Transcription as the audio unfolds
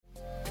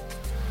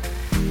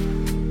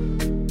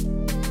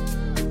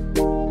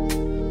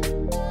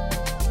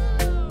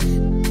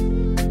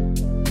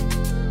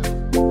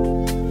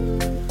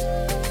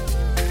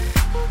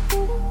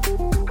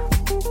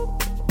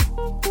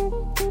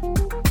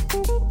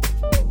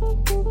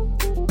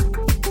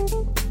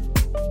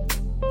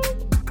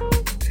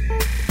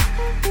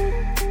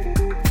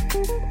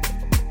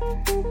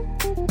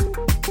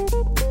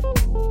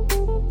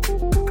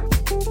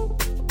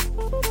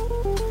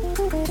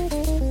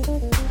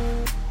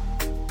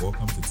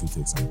Welcome to Two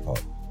Takes on the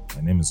Pod.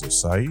 My name is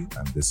Osai,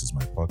 and this is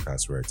my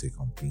podcast where I take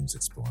on themes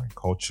exploring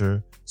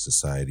culture,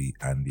 society,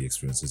 and the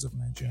experiences of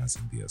Nigerians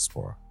in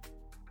diaspora.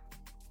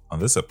 On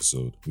this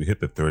episode, we hit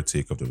the third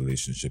take of the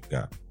relationship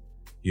gap.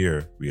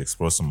 Here, we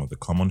explore some of the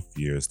common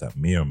fears that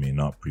may or may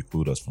not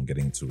preclude us from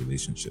getting into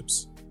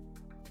relationships.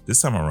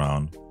 This time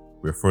around,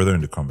 we're further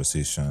in the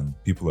conversation,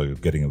 people are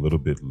getting a little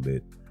bit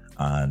lit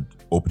and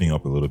opening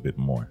up a little bit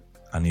more.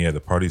 And yeah,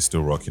 the party's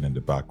still rocking in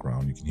the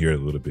background. You can hear it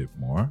a little bit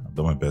more. I've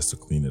done my best to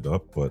clean it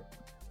up, but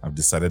I've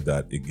decided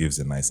that it gives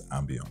a nice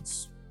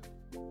ambience.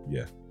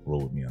 Yeah,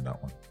 roll with me on that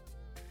one.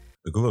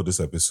 The goal of this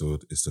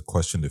episode is to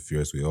question the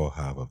fears we all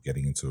have of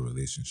getting into a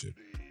relationship,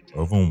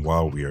 or even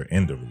while we are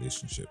in the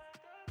relationship.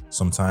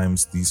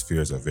 Sometimes these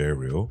fears are very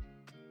real.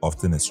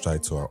 Often it's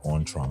tied to our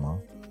own trauma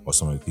or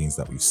some of the things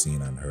that we've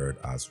seen and heard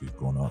as we've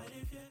grown up.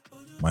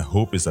 My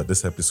hope is that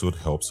this episode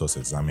helps us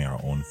examine our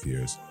own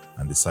fears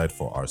and decide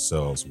for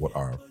ourselves what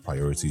our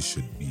priorities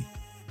should be.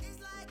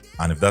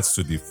 And if that's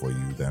too deep for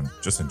you, then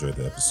just enjoy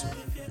the episode.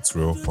 It's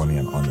real, funny,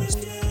 and honest,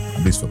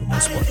 at least for the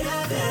most part.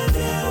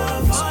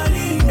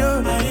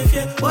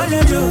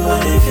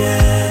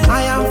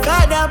 I am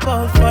fed up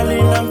of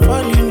falling and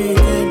falling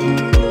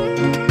again.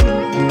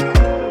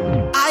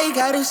 I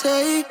gotta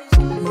say,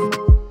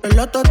 a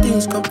lot of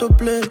things come to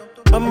play.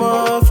 I'm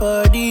all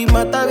for the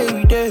matter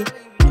every day.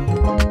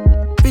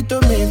 Fit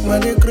to make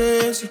money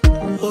crazy.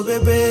 Oh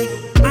baby,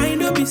 I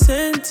know be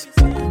sent.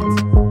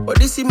 But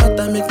this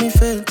matter make me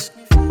faint.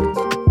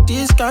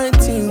 This kind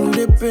thing with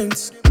the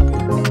prince.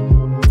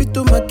 Fit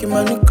to make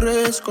money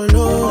crazy.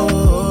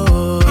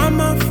 Color. I'm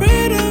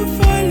afraid of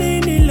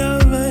falling in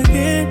love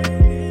again.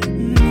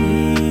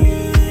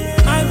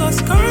 I got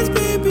scars,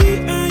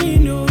 baby, and you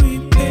know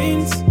it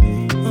pains.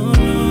 Oh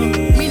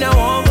no. Me no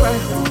want cry,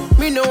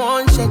 me no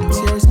want shed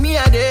tears. Me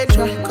I dey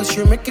try, cause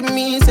you're making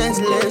me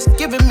senseless,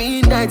 giving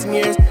me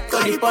nightmares.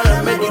 Got the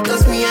paramedic,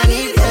 cause me I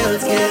need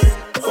healthcare.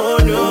 Oh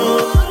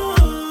no,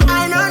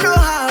 I don't know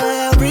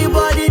how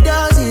everybody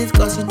does it,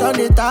 cause it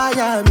don't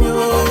tire me. Oh,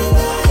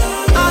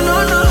 I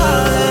don't know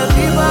how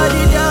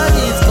everybody does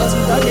it, cause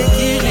it don't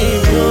kill me.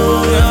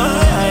 Oh,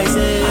 I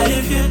say, I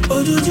dey fear,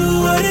 oh juju,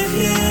 I dey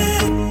fear,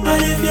 I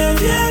dey fear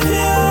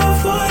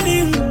of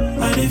falling.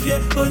 I dey fear,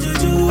 oh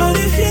juju, I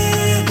dey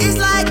fear. It's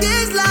like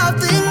this love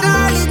thing,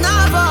 girl, it's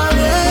not for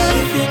me. I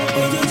dey fear,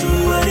 oh juju,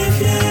 I dey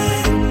fear,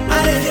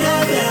 I dey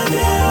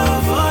fear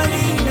of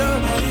falling.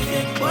 I dey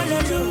fear, oh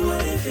juju, I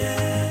dey fear.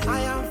 I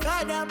am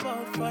fed up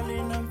of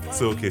falling and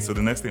falling. So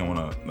the next thing I want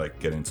to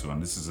get into,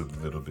 and this is a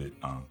little bit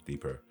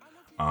deeper.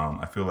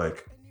 I feel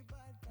like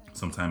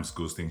sometimes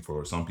ghosting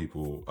for some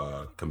people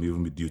can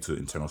even be due to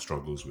internal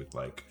struggles with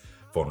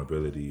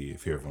vulnerability,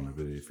 fear of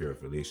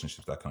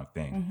relationships, that kind of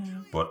thing.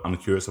 Mm-hmm. But I'm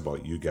curious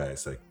about you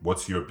guys.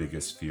 What's your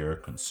biggest fear,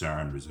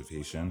 concern,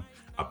 reservation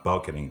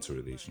about getting into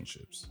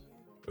relationships,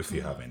 if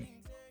you have any?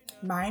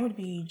 Mine would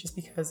be just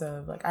because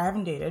of I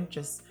haven't dated,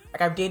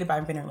 I've dated, but I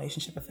haven't been in a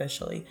relationship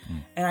officially.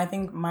 And I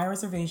think my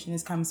reservation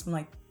comes from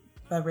the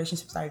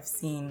relationships I've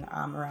seen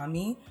around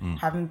me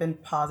haven't been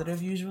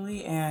positive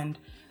usually, and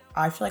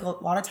I feel like a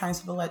lot of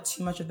times people let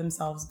too much of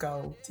themselves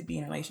go to be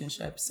in a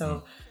relationship.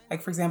 So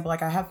for example, I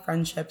have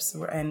friendships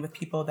and with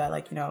people that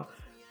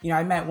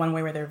I met one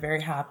way where they're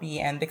very happy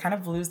and they kind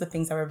of lose the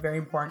things that were very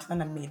important to them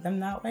that made them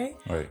that way.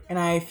 Right. And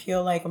I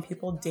feel like when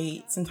people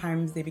date,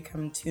 sometimes they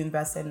become too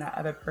invested in that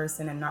other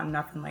person and not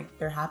enough in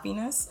their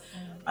happiness.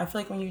 I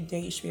feel like when you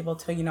date, you should be able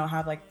to,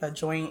 have the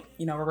joint,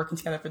 we're working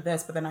together for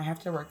this, but then I have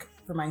to work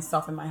for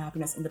myself and my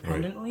happiness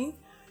independently. Right.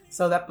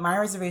 So that my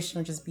reservation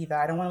would just be that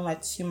I don't want to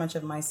let too much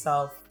of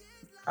myself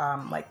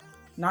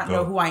not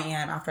know who I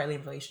am after I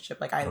leave a relationship.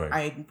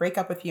 I break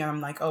up with you and I'm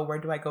like, oh, where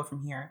do I go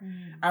from here?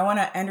 I want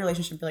to end a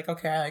relationship and be like,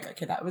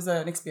 okay, that was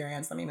an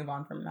experience. Let me move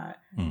on from that.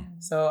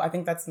 So I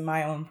think that's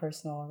my own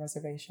personal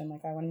reservation.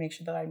 I want to make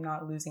sure that I'm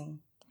not losing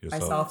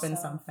myself in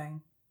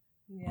something.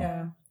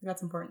 Yeah,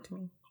 that's important to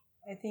me.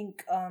 I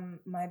think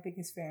my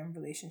biggest fear in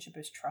relationship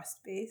is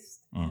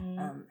trust-based.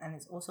 And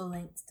it's also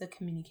linked to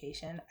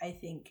communication. I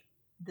think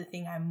the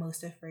thing I'm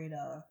most afraid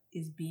of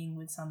is being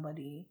with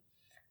somebody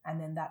and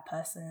then that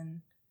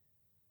person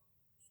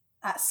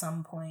at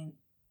some point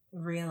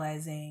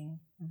realizing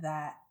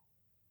that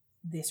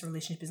this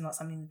relationship is not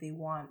something that they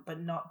want,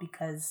 but not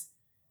because,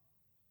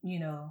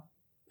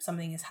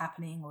 something is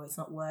happening or it's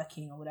not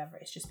working or whatever.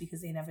 It's just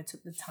because they never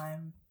took the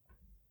time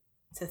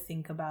to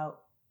think about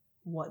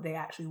what they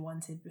actually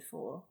wanted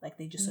before.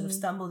 They just sort of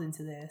stumbled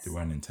into this. They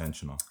weren't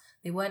intentional.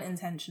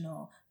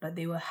 But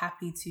they were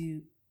happy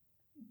to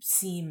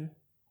seem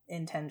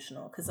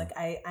intentional. Because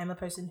I'm a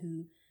person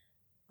who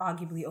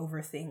arguably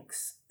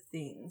overthinks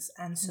things.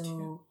 And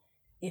so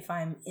if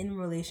I'm in a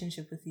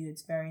relationship with you,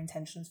 it's very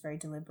intentional, it's very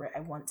deliberate. I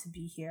want to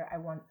be here. I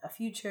want a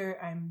future.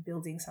 I'm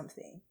building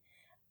something.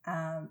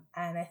 And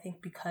I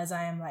think because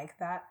I am like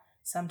that,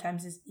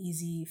 sometimes it's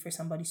easy for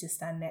somebody to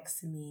stand next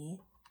to me.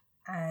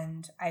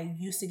 And I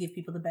used to give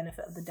people the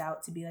benefit of the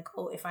doubt to be like,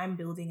 oh, if I'm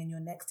building and you're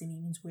next to me,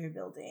 it means we're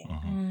building.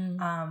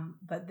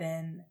 But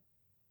then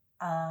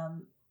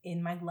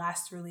in my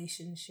last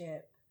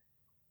relationship,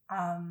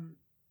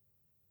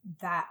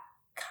 that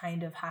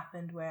kind of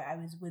happened where I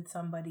was with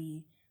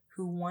somebody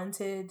who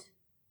wanted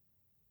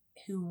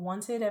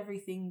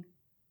everything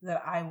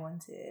that I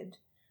wanted,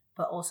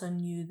 but also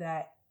knew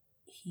that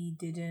he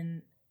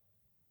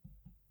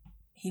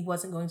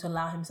wasn't going to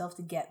allow himself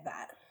to get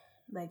that.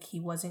 Like he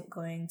wasn't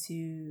willing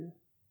to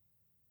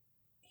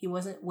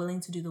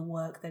do the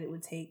work that it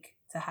would take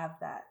to have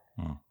that.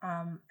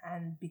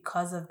 And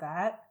because of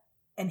that,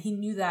 and he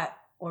knew that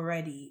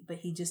already, but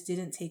he just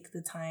didn't take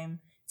the time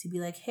to be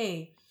like,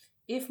 hey,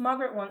 if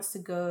Margaret wants to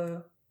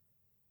go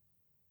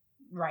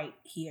right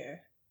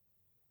here,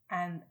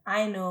 and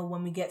I know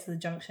when we get to the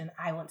junction,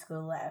 I want to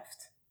go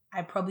left,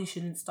 I probably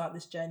shouldn't start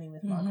this journey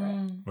with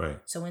Margaret. Right.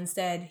 So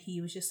instead,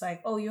 he was just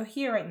like, oh, you're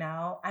here right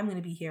now. I'm going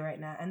to be here right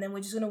now. And then we're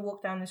just going to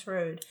walk down this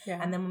road. Yeah.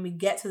 And then when we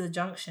get to the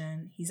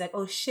junction, he's like,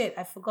 oh, shit,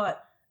 I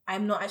forgot.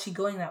 I'm not actually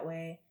going that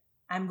way.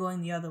 I'm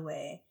going the other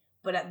way.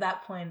 But at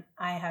that point,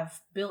 I have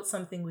built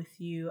something with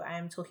you. I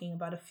am talking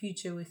about a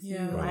future with you.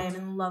 Right. I am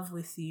in love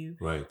with you.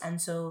 Right. And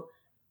so...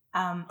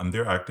 and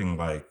they're acting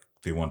like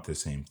they want the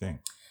same thing.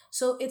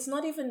 So it's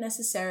not even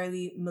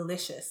necessarily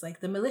malicious. Like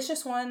the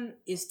malicious one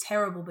is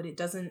terrible, but it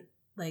doesn't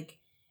like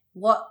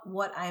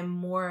what I'm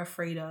more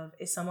afraid of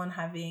is someone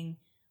having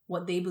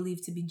what they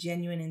believe to be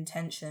genuine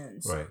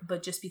intentions. Right.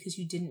 But just because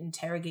you didn't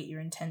interrogate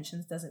your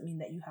intentions doesn't mean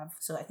that you have.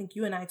 So I think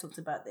you and I talked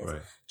about this.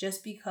 Right.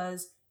 Just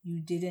because you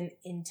didn't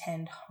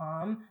intend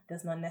harm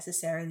does not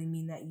necessarily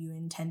mean that you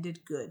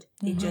intended good.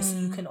 It just,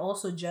 you can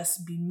also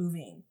just be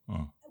moving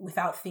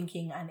without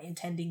thinking and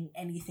intending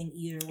anything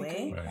either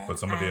way. Right. But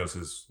somebody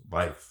else's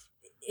life.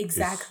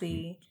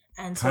 Exactly.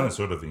 And Kind so of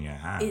sort of in your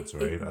hands,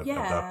 right? At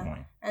that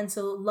point. And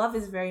so love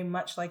is very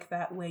much like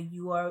that, where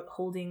you are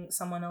holding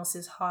someone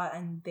else's heart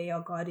and they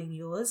are guarding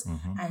yours.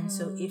 And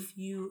so if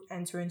you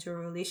enter into a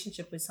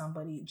relationship with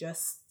somebody,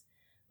 just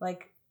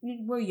like,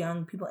 we're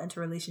young, people enter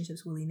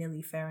relationships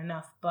willy-nilly, fair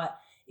enough. But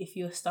if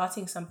you're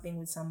starting something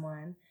with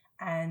someone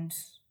and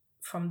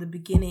from the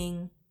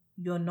beginning,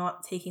 you're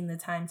not taking the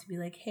time to be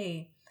like,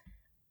 hey,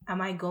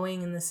 am I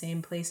going in the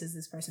same place as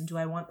this person? Do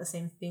I want the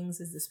same things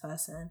as this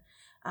person?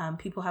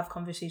 People have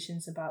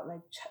conversations about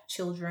like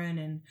children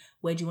and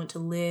where do you want to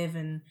live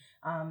and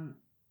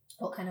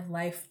what kind of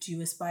life do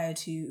you aspire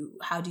to?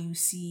 How do you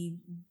see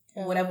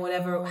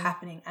whatever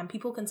happening? And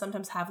people can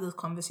sometimes have those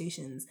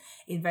conversations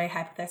in very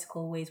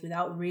hypothetical ways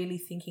without really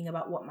thinking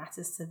about what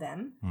matters to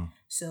them.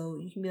 So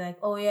you can be like,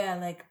 oh yeah,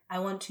 like I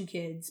want 2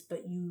 kids,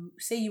 but you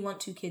say you want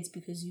 2 kids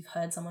because you've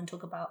heard someone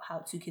talk about how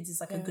 2 kids is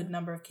like a good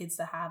number of kids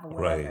to have or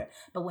whatever. Right.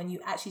 But when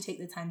you actually take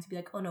the time to be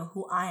like, oh no,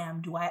 who I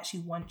am, do I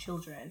actually want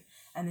children?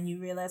 And then you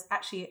realize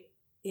actually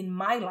in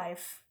my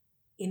life,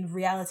 in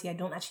reality, I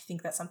don't actually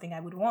think that's something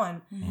I would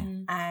want.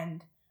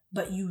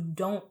 But you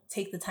don't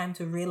take the time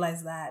to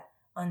realize that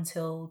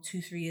until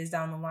 2-3 years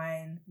down the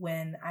line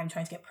when I'm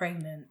trying to get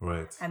pregnant.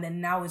 Right. And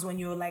then now is when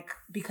you're like,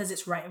 because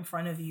it's right in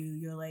front of you,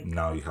 you're like,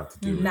 now you have to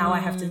do it. Now I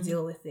have to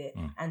deal with it.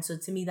 And so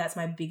to me, that's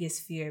my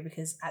biggest fear,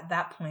 because at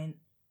that point,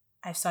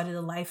 I've started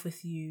a life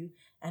with you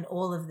and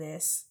all of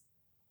this.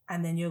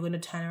 And then you're going to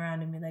turn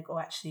around and be like, oh,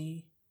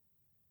 actually,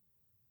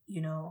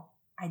 you know,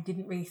 I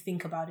didn't really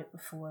think about it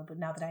before, but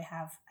now that I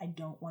have, I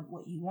don't want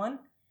what you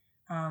want.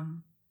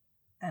 And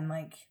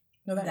like,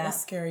 no, that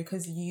is scary,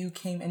 because you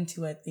came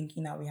into it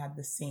thinking that we had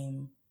the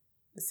same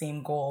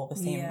goal, the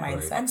same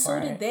mindset. And so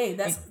did they.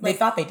 That's they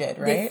thought they did,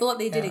 right? They thought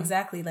they did,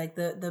 exactly. Like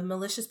the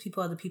malicious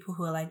people are the people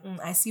who are like,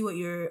 I see what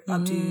you're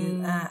up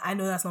to. I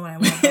know that's not what I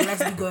want, but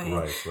let's be going.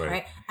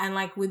 Right. And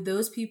like with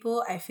those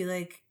people, I feel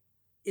like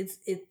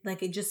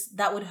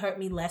that would hurt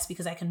me less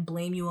because I can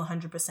blame you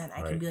 100%.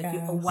 I can be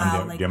like, oh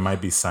wow, there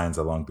might be signs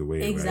along the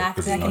way.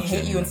 Exactly. Right? I can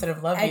hate you instead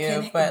of love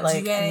you, but like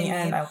in the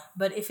end,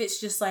 but if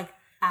it's just like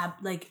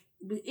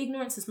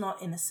ignorance is not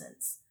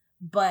innocence,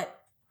 but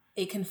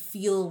it can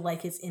feel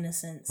like it's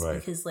innocence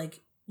because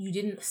like you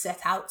didn't set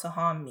out to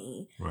harm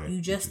me.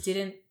 You just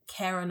didn't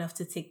care enough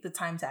to take the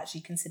time to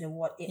actually consider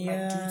what it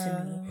might do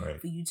to me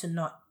for you to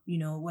not,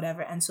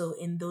 whatever. And so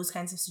in those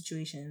kinds of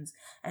situations,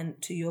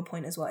 and to your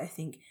point as well, I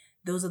think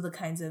those are the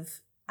kinds of,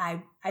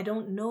 I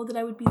don't know that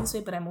I would be this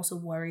way, but I'm also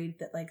worried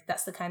that like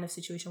that's the kind of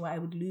situation where I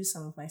would lose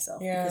some of myself.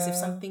 Because if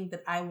something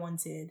that I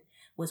wanted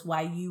was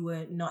why you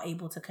were not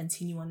able to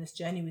continue on this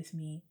journey with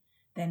me,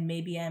 then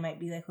maybe I might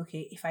be like,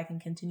 okay, if I can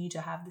continue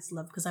to have this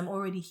love, because I'm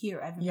already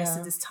here, I've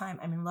invested this time,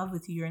 I'm in love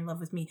with you, you're in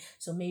love with me.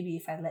 So maybe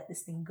if I let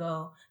this thing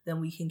go,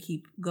 then we can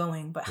keep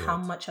going. But how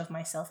much of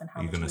myself and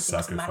how much of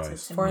things matter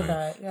to me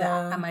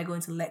that am I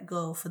going to let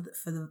go for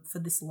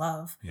this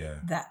love?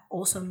 That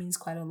also means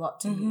quite a lot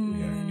to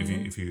me.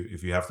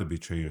 If you have to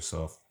betray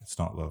yourself, it's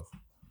not love.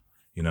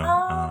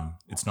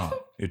 It's not.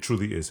 It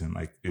truly isn't.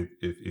 Like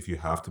if you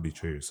have to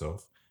betray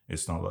yourself,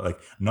 it's not like,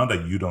 not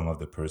that you don't love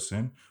the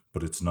person,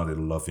 but it's not a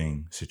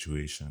loving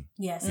situation.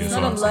 Yes, it's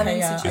not a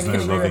loving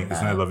situation.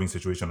 It's not a loving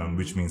situation, and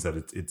which means that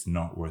it's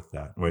not worth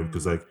that, right?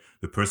 Because like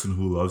the person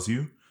who loves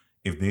you,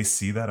 if they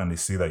see that and they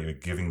see that you're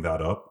giving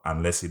that up,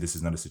 and let's say this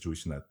is not a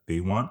situation that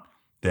they want,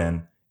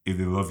 then if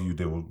they love you,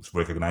 they will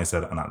recognize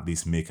that and at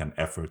least make an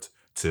effort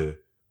to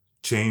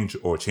change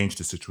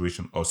the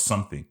situation or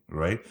something,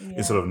 right?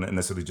 Instead of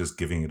necessarily just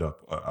giving it up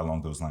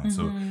along those lines.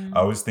 So I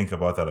always think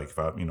about that, like if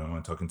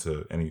I'm talking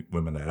to any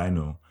women that I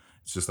know,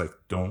 it's just like,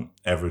 don't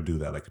ever do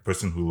that. Like the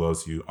person who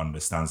loves you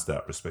understands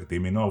that respect. They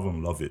may not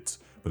even love it,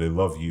 but they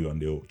love you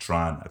and they'll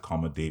try and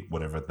accommodate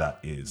whatever that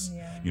is,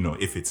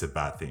 if it's a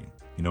bad thing,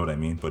 you know what I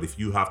mean? But if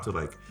you have to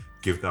like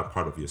give that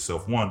part of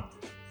yourself, one,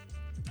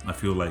 I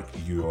feel like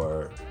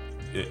you're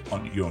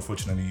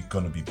unfortunately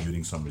going to be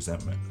building some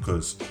resentment,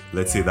 because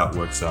let's say that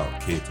works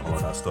out, kids, all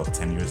of that stuff,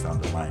 10 years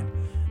down the line,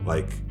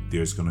 like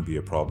there's going to be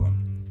a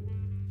problem.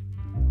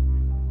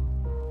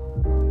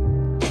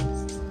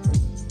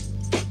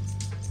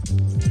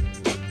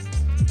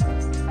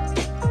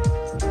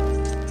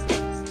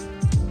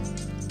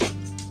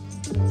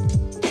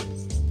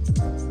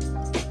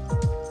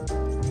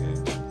 Okay,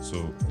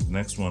 so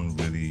next one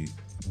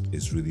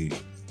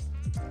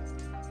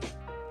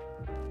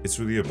it's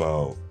really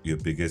about your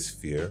biggest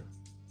fear,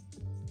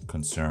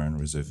 concern,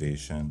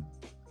 reservation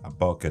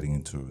about getting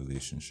into a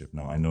relationship.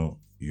 Now, I know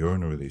you're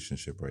in a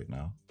relationship right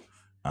now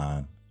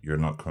and you're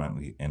not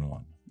currently in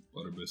one.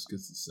 Butter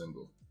Biscuits is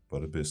single.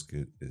 Butter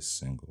Biscuit is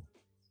single.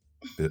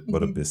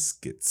 Butter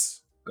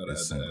Biscuits Gotta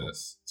is add single. the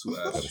ass. 2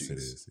 ass Gotta say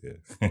cheeks. this,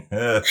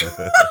 yeah.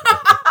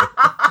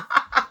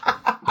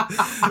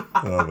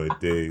 Oh, my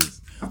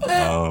days.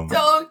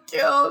 Don't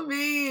kill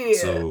me.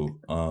 So,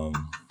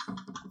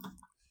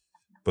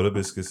 Butter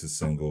Biscuits is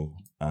single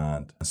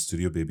and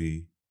Studio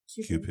Baby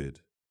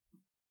Cupid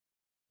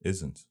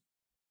isn't.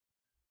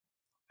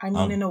 I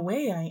mean, in a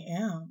way, I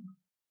am.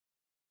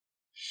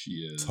 She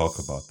is. Talk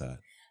about that.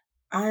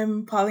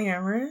 I'm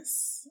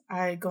polyamorous.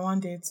 I go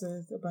on dates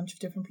with a bunch of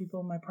different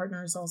people. My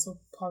partner is also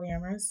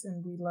polyamorous,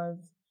 and we love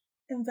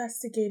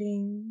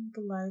investigating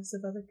the lives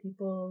of other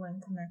people and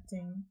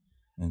connecting.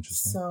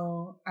 Interesting.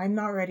 So I'm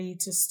not ready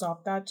to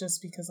stop that just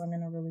because I'm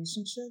in a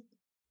relationship.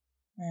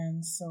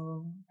 And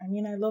so, I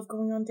mean, I love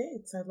going on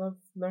dates. I love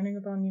learning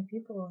about new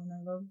people, and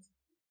I love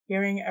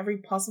hearing every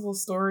possible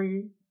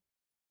story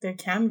there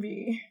can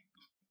be.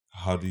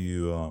 How do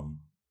you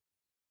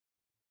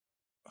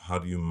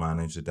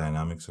manage the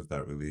dynamics of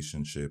that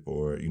relationship,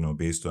 or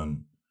based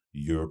on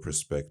your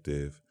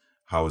perspective,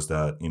 how's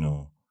that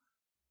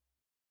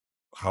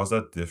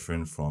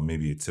different from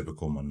maybe a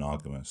typical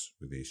monogamous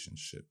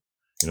relationship?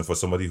 For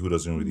somebody who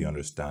doesn't really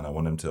understand, I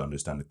want them to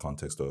understand the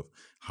context of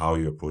how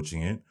you're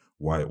approaching it,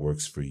 why it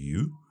works for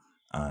you,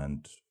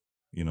 and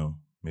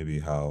maybe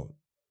how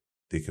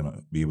they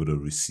can be able to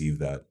receive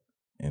that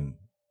and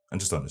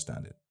just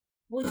understand it.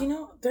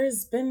 Well,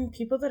 there's been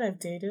people that I've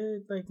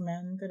dated, like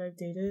men that I've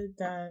dated,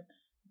 that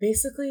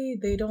basically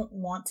they don't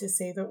want to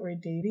say that we're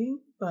dating,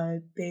 but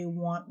they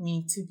want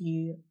me to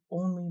be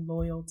only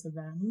loyal to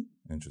them.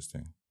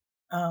 Interesting.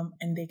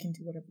 And they can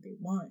do whatever they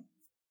want.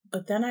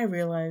 But then I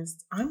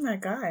realized I'm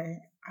that guy.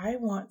 I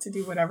want to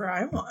do whatever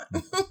I want.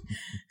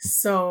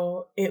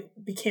 So it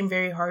became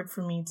very hard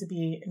for me to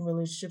be in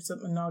relationships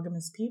with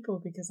monogamous people,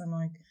 because I'm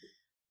like,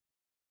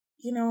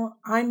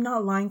 I'm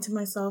not lying to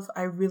myself.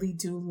 I really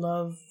do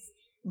love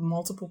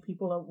multiple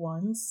people at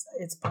once.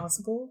 It's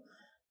possible.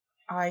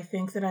 I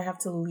think that I have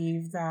to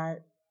leave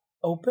that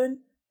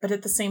open. But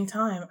at the same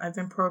time, I've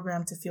been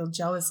programmed to feel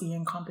jealousy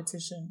and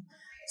competition.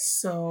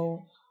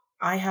 So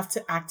I have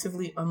to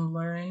actively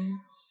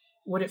unlearn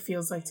what it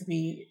feels like to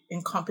be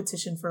in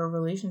competition for a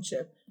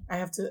relationship. I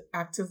have to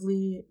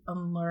actively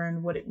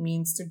unlearn what it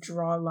means to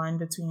draw a line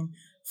between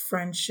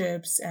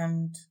friendships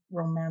and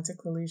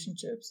romantic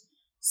relationships.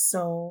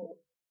 So,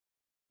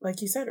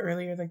 like you said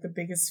earlier, like the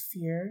biggest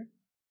fear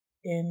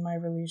in my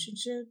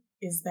relationship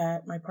is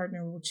that my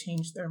partner will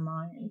change their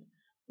mind.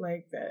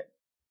 Like that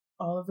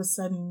all of a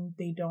sudden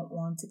they don't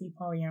want to be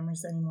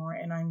polyamorous anymore,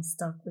 and I'm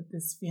stuck with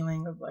this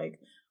feeling of like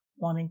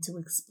wanting to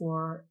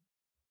explore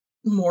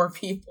more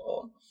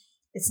people.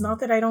 It's not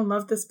that I don't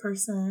love this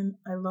person.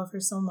 I love her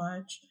so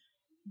much.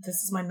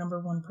 This is my number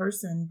one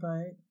person,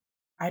 but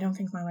I don't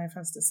think my life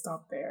has to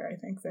stop there. I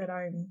think that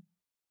I'm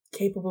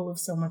capable of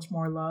so much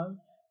more love.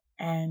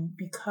 And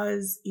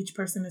because each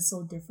person is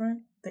so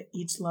different, that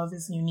each love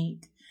is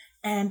unique.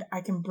 And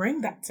I can bring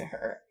that to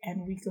her,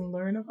 and we can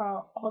learn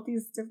about all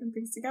these different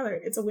things together.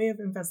 It's a way of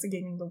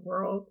investigating the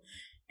world,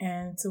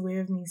 and it's a way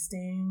of me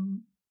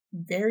staying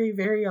very,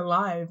 very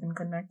alive and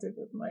connected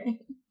with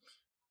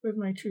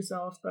my true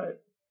self.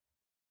 But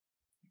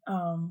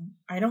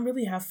I don't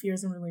really have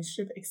fears in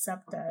relationship,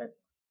 except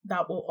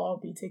that will all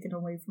be taken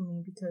away from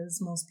me because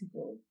most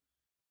people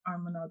are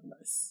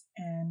monogamous,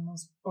 and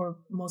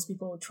most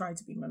people try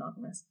to be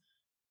monogamous,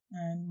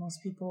 and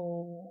most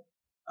people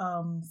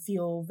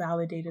feel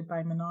validated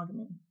by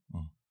monogamy.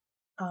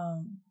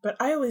 But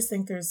I always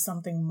think there's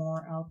something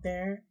more out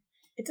there.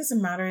 It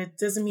doesn't matter. It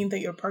doesn't mean that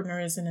your partner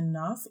isn't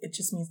enough. It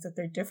just means that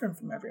they're different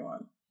from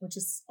everyone, which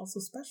is also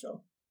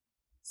special.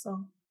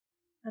 So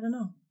I don't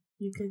know.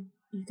 You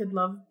could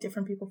love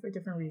different people for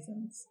different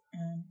reasons,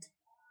 and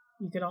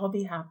you could all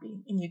be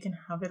happy, and you can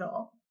have it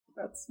all.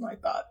 That's my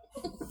thought.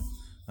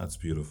 That's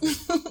beautiful.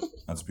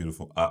 That's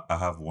beautiful. I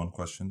have one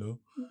question though.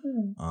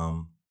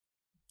 Mm-hmm.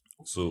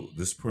 So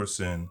this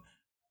person,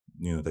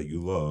 that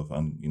you love,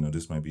 and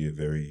this might be a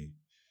very,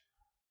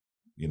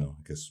 I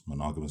guess,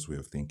 monogamous way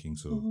of thinking.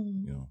 So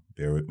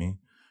bear with me.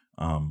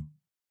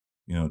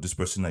 This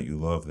person that you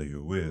love, that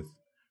you're with,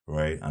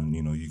 right? And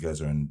you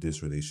guys are in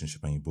this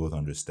relationship, and you both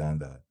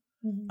understand that,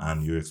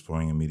 and you're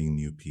exploring and meeting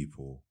new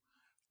people.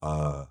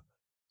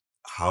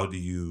 How do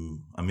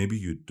you? And maybe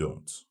you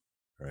don't,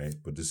 right?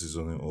 But this is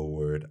only a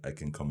word I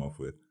can come up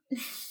with,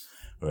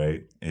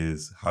 right?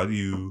 Is how do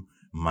you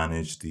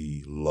manage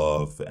the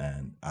love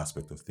and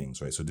aspect of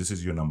things, right? So this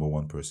is your number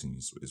one person,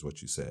 is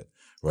what you said,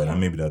 right?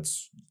 And maybe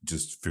that's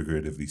just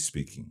figuratively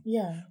speaking,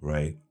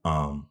 right?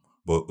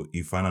 But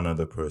you find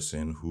another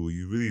person who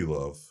you really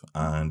love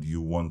and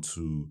you want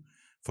to,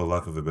 for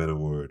lack of a better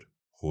word,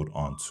 hold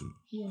on to.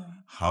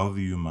 How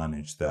do you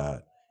manage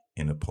that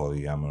in a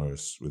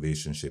polyamorous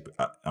relationship?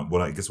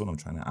 I guess what I'm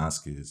trying to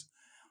ask is,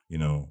 I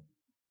don't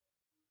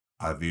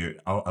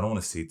want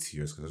to say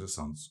tears because it just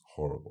sounds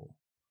horrible,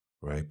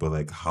 right? But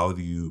like, how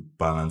do you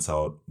balance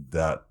out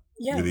that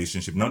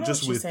relationship, not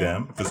just with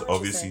them, because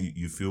obviously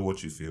you feel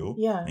what you feel,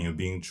 and you're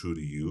being true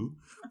to you,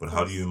 but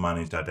how do you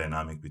manage that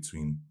dynamic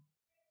between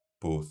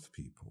both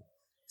people?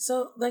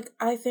 So, like,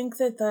 I think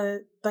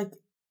that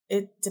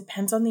it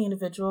depends on the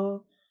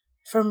individual.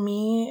 For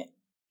me,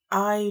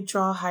 I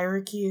draw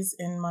hierarchies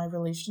in my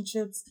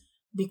relationships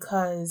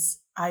because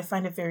I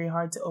find it very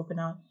hard to open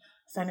up.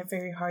 I find it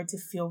very hard to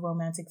feel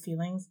romantic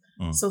feelings.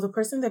 So the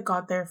person that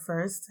got there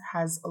first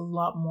has a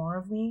lot more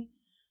of me.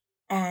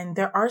 And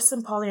there are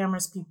some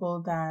polyamorous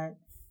people that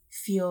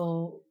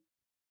feel,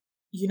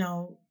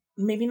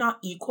 maybe not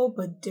equal,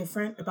 but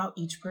different about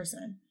each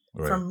person.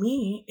 Right. For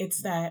me,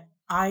 it's that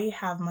I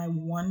have my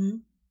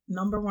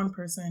number one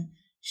person.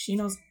 She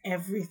knows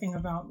everything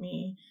about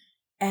me.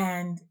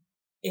 And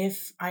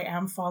if I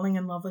am falling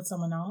in love with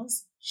someone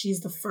else,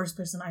 she's the first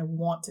person I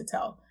want to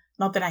tell.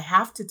 Not that I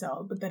have to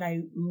tell, but that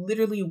I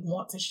literally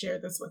want to share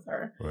this with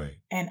her. Right.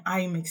 And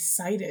I'm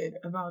excited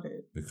about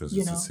it. Because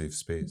it's a safe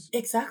space.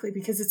 Exactly,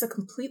 because it's a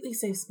completely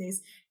safe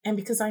space. And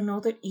because I know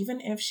that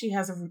even if she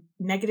has a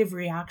negative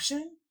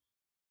reaction,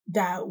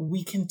 that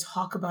we can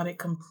talk about it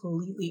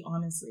completely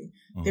honestly.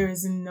 There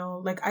is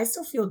no, I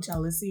still feel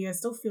jealousy. I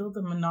still feel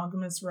the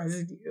monogamous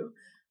residue.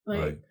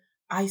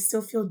 I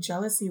still feel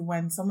jealousy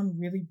when someone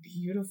really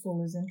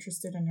beautiful is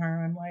interested in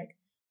her. I'm like,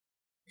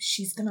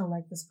 she's going to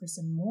like this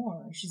person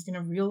more. She's going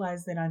to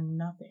realize that I'm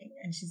nothing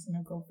and she's going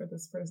to go for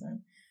this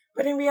person.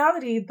 But in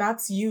reality,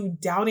 that's you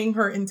doubting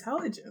her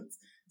intelligence.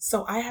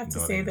 So I have to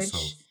say that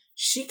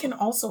she can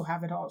also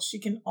have it all. She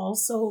can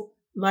also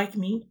like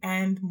me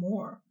and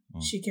more.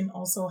 She can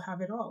also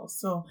have it all.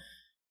 So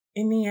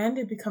in the end,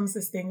 it becomes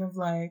this thing of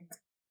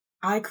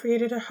I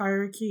created a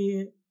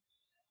hierarchy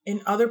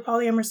in other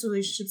polyamorous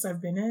relationships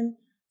I've been in.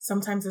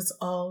 Sometimes it's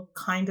all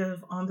kind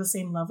of on the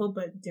same level,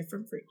 but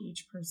different for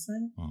each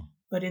person.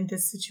 But in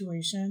this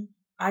situation,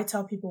 I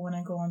tell people when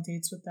I go on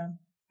dates with them,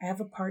 I have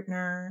a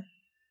partner,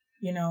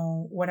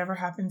 whatever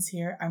happens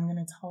here, I'm going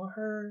to tell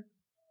her.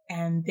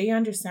 And they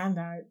understand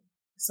that.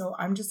 So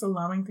I'm just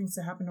allowing things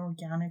to happen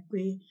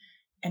organically.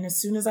 And as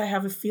soon as I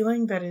have a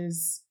feeling that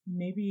is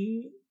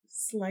maybe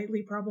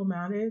slightly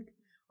problematic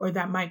or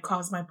that might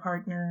cause my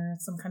partner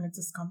some kind of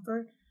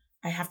discomfort,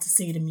 I have to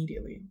say it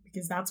immediately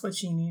because that's what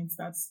she needs.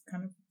 That's the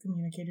kind of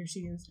communicator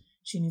she is.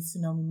 She needs to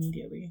know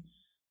immediately.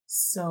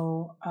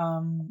 So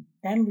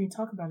then we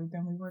talk about it,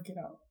 then we work it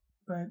out.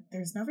 But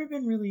there's never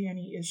been really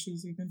any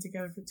issues. We've been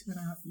together for 2.5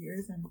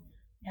 years and we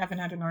haven't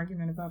had an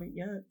argument about it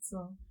yet.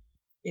 So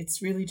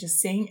it's really just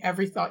saying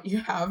every thought you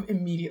have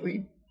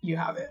immediately. You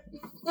have it.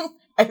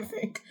 I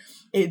think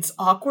it's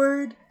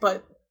awkward,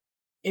 but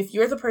if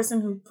you're the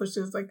person who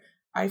pushes,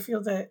 I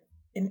feel that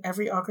in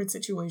every awkward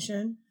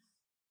situation,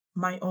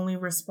 my only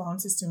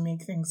response is to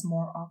make things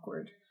more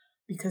awkward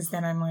because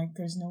then I'm like,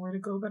 there's nowhere to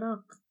go but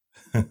up.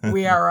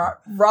 We are at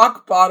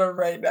rock bottom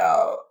right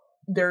now.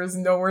 There is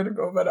nowhere to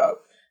go but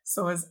up.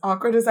 So as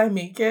awkward as I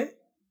make it,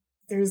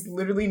 there's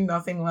literally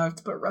nothing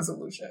left but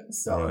resolution.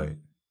 So right.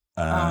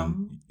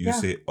 You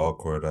say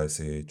awkward, I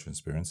say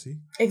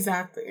transparency.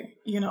 Exactly.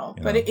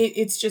 But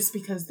it's just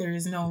because there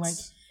is no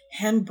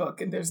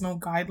handbook and there's no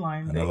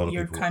guideline that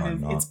you're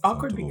it's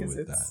awkward because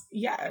it's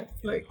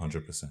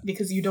 100%,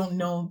 because you don't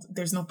know,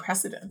 there's no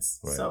precedence.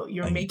 Right. So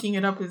you're making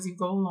it up as you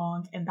go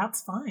along and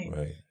that's fine.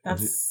 Right.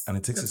 And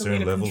it takes a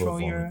certain level of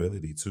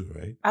vulnerability too,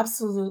 right?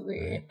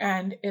 Absolutely. Right.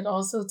 And it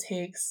also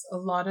takes a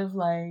lot of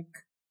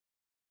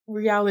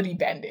reality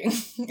bending,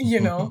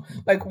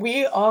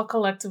 we all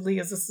collectively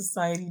as a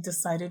society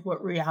decided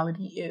what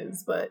reality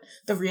is, but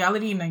the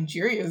reality in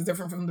Nigeria is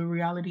different from the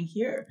reality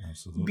here.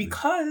 Absolutely.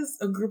 Because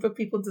a group of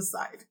people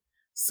decide.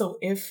 So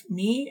if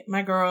me,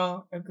 my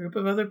girl, a group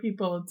of other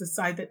people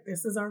decide that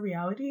this is our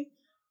reality,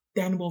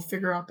 then we'll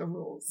figure out the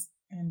rules.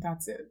 And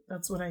that's it.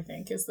 That's what I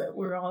think, is that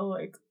we're all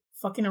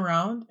fucking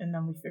around and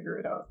then we figure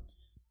it out.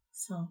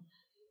 So,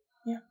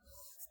 yeah.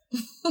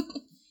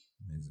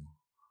 Amazing.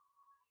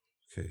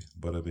 Okay,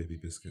 butter baby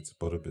biscuits.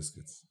 Butter baby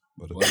biscuits.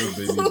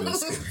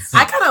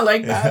 I kind of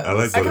like that.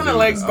 I kind of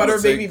like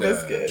butter baby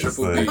biscuits.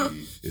 Triple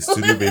baby. It's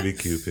Studio Baby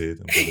Cupid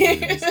and butter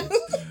baby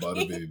biscuits.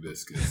 Butter baby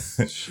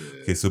biscuits.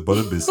 Shit. Okay, so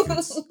butter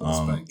biscuits.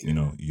 Spanking. You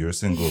know, you're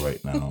single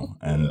right now,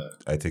 and Yeah.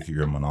 I take it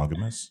you're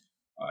monogamous.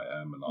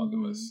 I am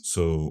monogamous.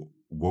 So,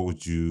 what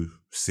would you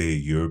say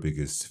your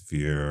biggest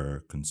fear, or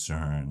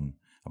concern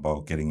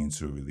about getting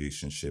into a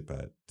relationship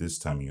at this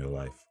time in your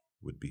life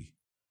would be?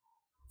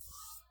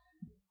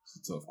 It's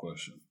a tough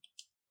question.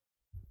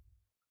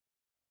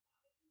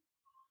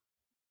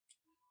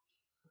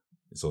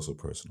 It's also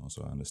personal,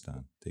 so I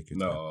understand. Take your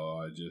time.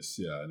 No,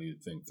 I need to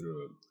think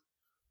through it.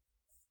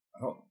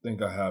 I don't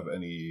think I have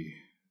any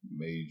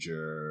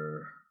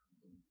major.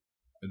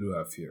 I do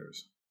have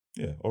fears.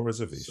 Yeah, or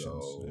reservations.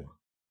 So, yeah.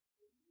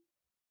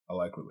 I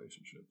like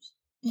relationships.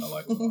 I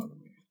like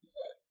monogamy.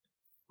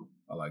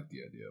 I like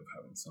the idea of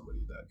having somebody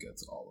that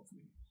gets all of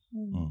me,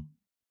 Mm.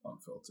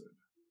 unfiltered,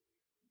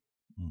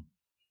 Mm.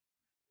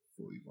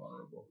 fully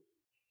vulnerable,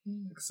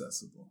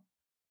 accessible,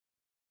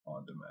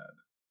 on demand.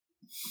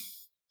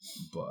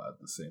 But at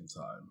the same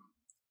time,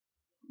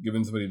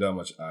 giving somebody that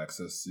much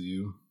access to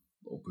you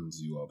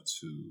opens you up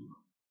to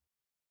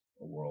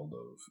a world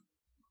of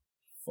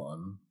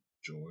fun,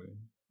 joy,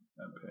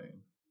 and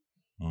pain.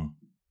 Mm.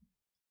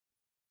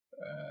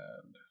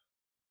 And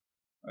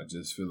I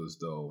just feel as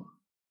though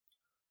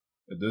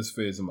at this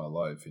phase in my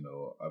life, you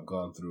know, I've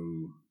gone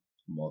through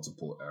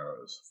multiple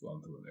eras. I've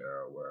gone through an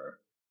era where,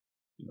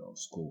 you know,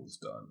 school was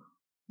done.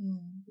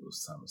 It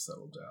was time to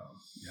settle down.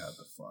 You had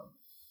the fun.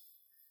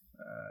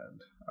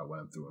 And I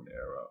went through an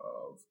era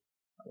of,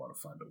 I want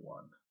to find the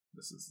one.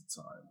 This is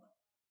the time.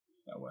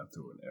 I went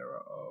through an era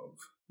of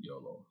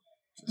YOLO.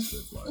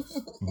 Just live life.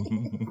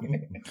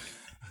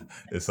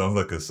 It sounds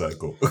like a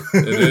cycle.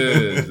 It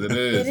is.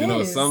 It You know,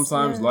 is,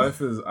 sometimes yeah.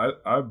 life is,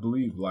 I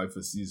believe life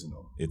is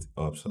seasonal. It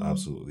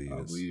absolutely I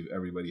is. believe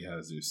everybody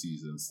has their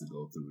seasons to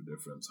go through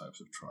different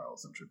types of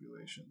trials and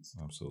tribulations.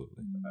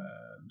 Absolutely.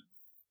 And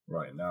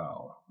right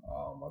now,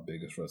 my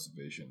biggest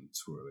reservation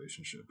to a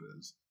relationship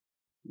is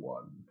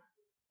one,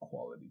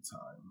 quality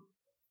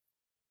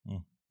time.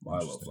 My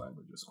love Interesting.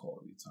 language is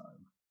quality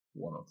time.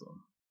 One of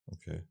them.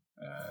 Okay.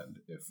 And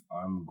if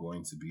I'm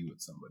going to be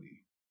with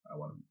somebody, I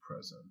want to be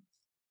present.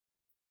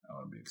 I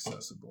want to be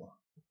accessible.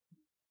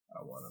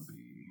 I want to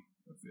be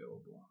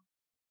available.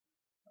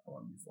 I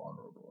want to be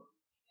vulnerable.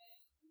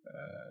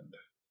 And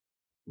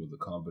with the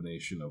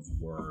combination of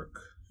work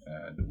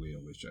and the way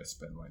in which I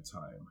spend my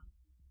time,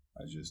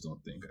 I just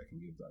don't think I can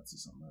give that to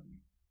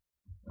somebody.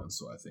 And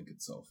so I think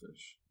it's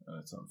selfish and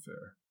it's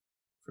unfair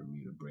for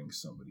me to bring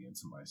somebody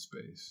into my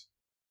space,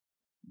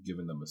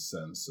 giving them a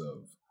sense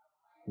of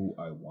who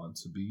I want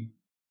to be,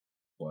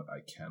 but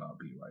I cannot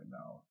be right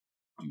now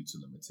due to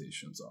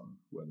limitations on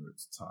whether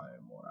it's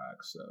time or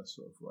access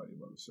or a variety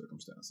of other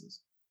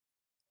circumstances.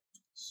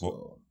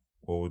 So,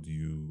 What would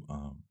you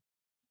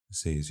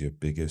say is your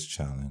biggest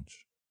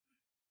challenge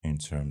in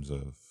terms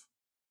of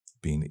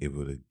being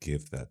able to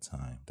give that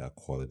time, that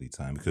quality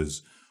time?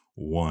 Because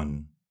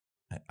one,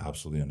 I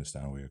absolutely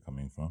understand where you're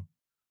coming from.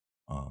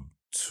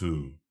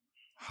 Two,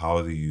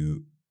 how do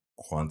you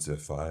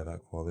quantify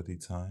that quality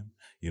time?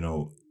 You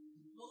know,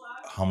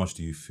 how much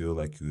do you feel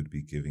like you would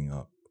be giving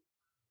up?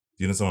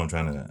 Do you know what I'm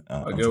trying to?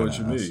 I get what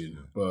you mean,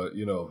 but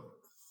you know,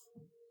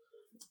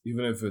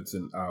 even if it's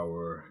an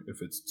hour,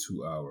 if it's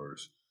 2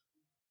 hours,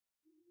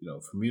 you know,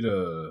 for me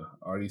to,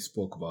 I already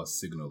spoke about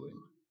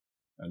signaling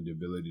and the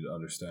ability to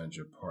understand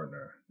your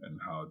partner and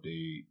how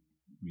they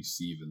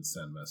receive and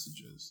send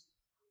messages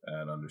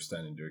and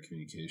understanding their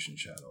communication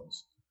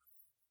channels.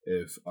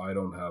 If I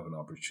don't have an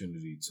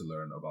opportunity to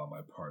learn about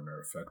my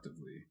partner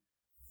effectively,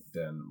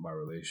 then my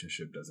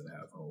relationship doesn't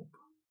have hope.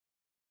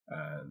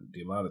 And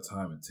the amount of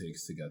time it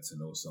takes to get to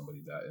know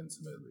somebody that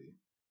intimately,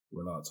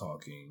 we're not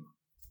talking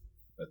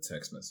a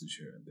text message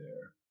here and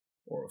there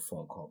or a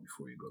phone call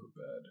before you go to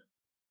bed.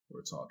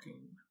 We're talking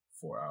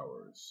 4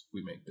 hours.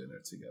 We make dinner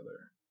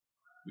together.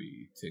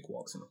 We take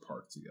walks in the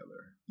park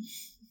together.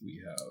 We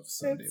have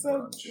Sunday It's so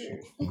brunch.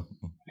 cute.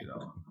 You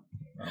know,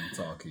 I'm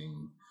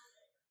talking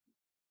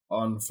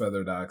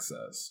unfeathered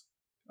access.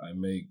 I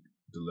make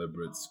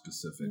deliberate,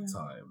 specific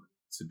time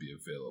to be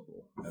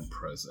available and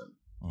present.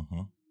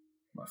 Mm-hmm.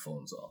 My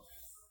phone's off.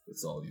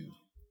 It's all you.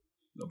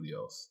 Nobody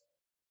else.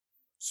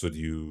 So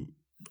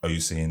are you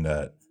saying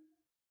that?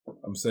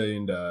 I'm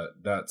saying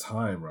that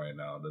time right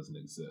now doesn't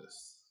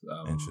exist.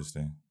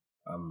 Interesting.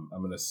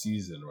 I'm in a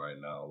season right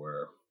now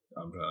where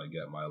I'm trying to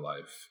get my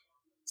life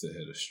to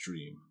hit a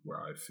stream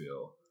where I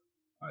feel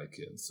I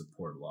can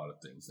support a lot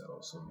of things that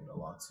also mean a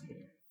lot to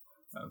me.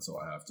 And so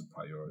I have to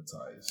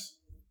prioritize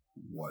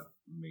what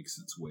makes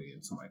its way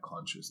into my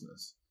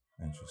consciousness.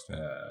 Interesting.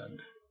 And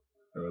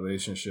a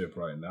relationship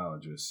right now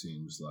just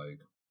seems like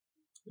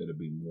it'll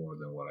be more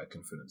than what I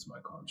can fit into my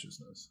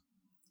consciousness.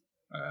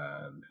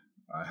 And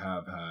I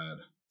have had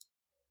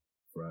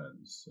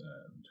friends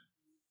and,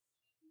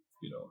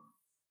 you know,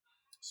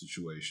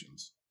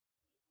 situations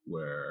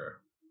where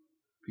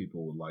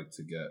people would like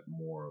to get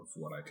more of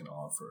what I can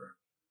offer.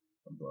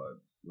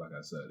 But like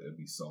I said, it'd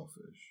be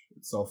selfish.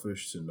 It's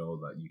selfish to know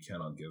that you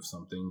cannot give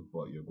something,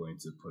 but you're going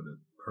to put a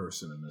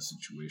person in a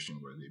situation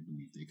where they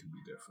believe they can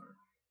be different.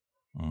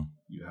 Mm.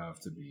 You have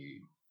to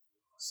be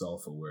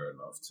self-aware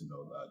enough to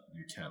know that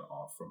you can't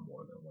offer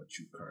more than what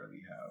you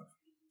currently have.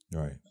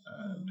 Right.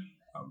 And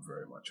I'm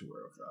very much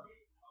aware of that.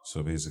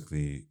 So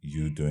basically,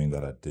 you doing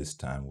that at this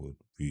time would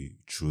be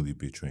truly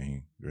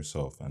betraying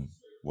yourself and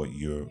what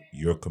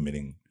you're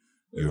committing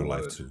your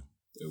life to.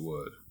 It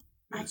would.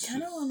 I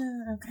kind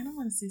of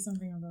want to say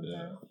something about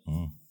that.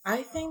 Mm.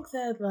 I think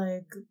that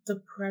like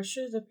the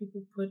pressure that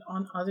people put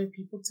on other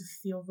people to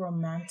feel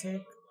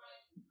romantic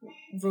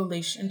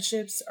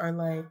relationships are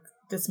like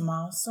this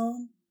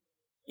milestone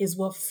is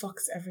what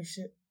fucks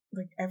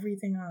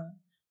everything up,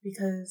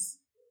 because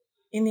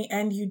in the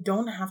end you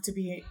don't have to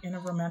be in a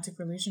romantic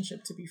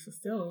relationship to be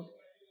fulfilled.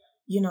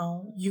 You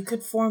know, you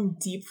could form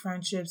deep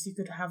friendships, you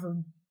could have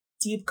a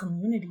deep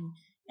community,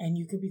 and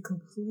you could be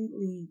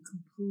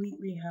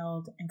completely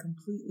held and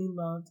completely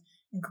loved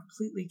and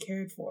completely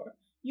cared for.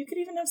 You could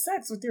even have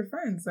sex with your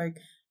friends. Like,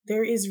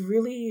 there is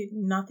really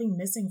nothing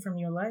missing from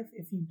your life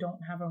if you don't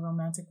have a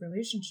romantic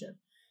relationship.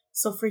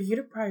 So for you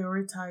to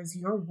prioritize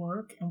your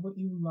work and what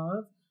you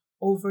love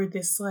over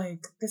this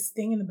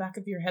thing in the back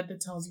of your head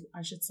that tells you,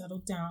 I should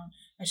settle down,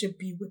 I should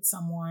be with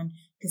someone,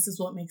 this is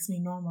what makes me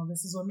normal,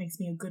 this is what makes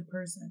me a good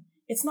person.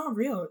 It's not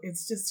real.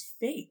 It's just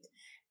fake.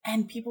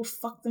 And people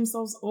fuck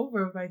themselves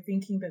over by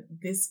thinking that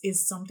this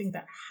is something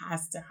that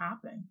has to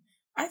happen.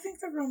 I think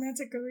that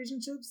romantic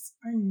relationships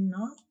are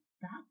not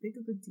that big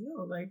of a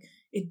deal. Like,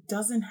 it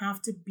doesn't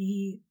have to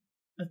be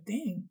a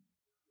thing,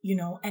 you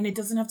know, and it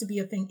doesn't have to be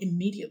a thing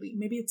immediately.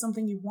 Maybe it's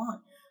something you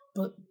want,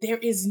 but there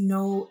is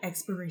no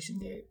expiration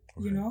date,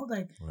 you know,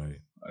 like, right.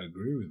 I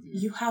agree with you.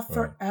 You have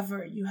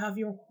forever. You have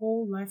your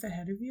whole life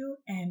ahead of you,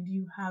 and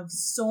you have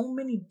so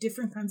many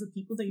different kinds of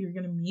people that you're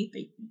going to meet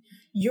that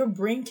your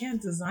brain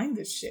can't design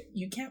this shit.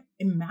 You can't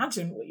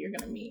imagine what you're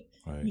going to meet.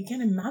 Right. You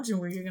can't imagine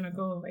where you're going to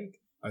go. Like,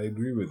 I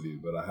agree with you,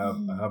 but I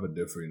have a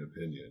differing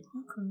opinion.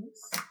 Okay.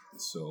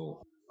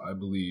 So I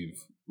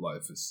believe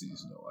life is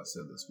seasonal. I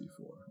said this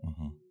before.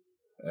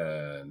 Mm-hmm.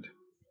 And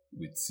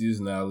with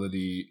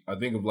seasonality, I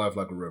think of life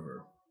like a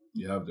river.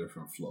 You have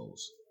different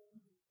flows.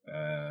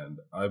 And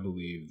I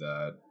believe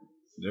that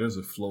there's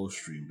a flow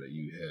stream that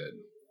you hit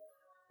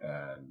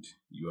and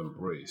you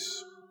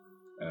embrace.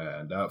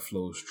 And that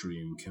flow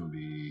stream can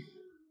be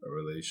a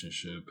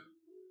relationship.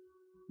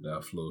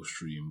 That flow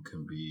stream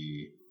can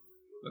be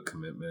a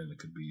commitment. It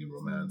could be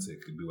romantic.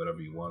 It could be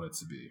whatever you want it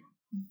to be.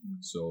 Mm-hmm.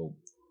 So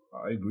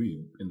I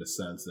agree in the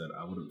sense that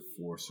I wouldn't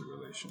force a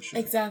relationship.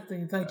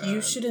 Exactly. Like,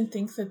 you shouldn't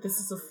think that this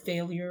is a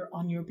failure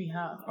on your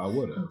behalf. I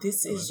wouldn't.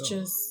 This is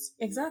just,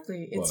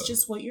 exactly. It's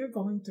just what you're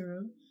going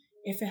through.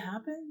 If it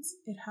happens,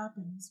 it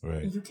happens.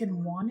 Right. You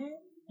can want it,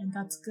 and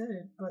that's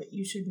good, but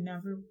you should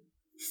never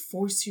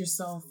force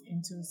yourself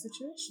into a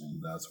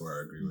situation. That's where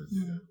I agree with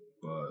you.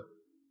 But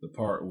the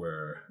part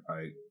where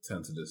I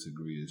tend to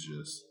disagree is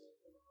just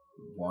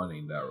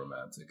wanting that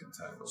romantic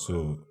entanglement.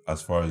 So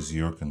as far as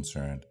you're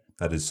concerned,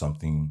 that is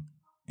something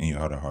in your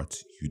heart of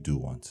hearts you do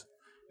want.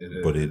 It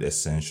is. But it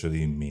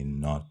essentially may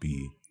not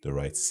be the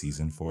right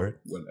season for it.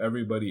 When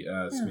everybody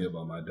asks me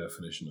about my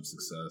definition of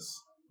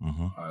success,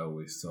 I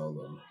always tell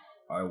them,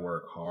 I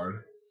work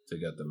hard to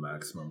get the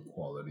maximum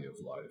quality of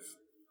life.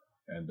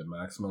 And the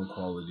maximum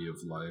quality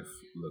of life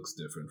looks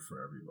different for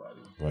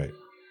everybody. Right.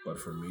 But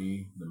for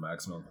me, the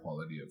maximum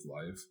quality of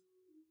life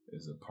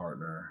is a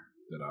partner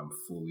that I'm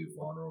fully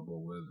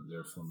vulnerable with.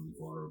 They're fully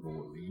vulnerable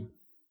with me.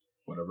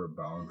 Whatever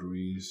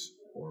boundaries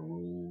or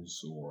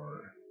rules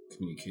or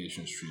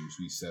communication streams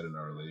we set in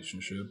our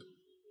relationship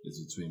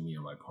is between me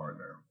and my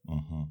partner.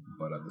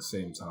 But at the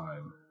same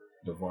time,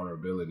 the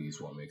vulnerability is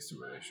what makes the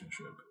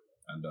relationship.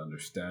 And the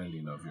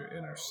understanding of your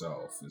inner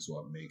self is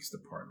what makes the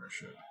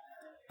partnership.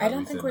 I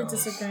don't think we're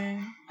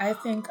disagreeing. I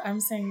think I'm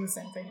saying the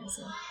same thing as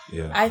you.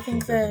 Yeah. I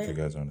think that you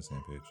guys are on the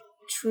same page.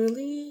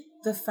 Truly,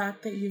 the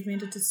fact that you've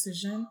made a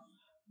decision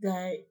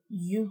that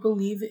you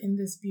believe in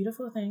this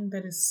beautiful thing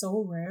that is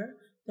so rare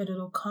that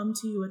it'll come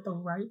to you at the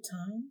right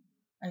time,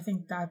 I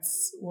think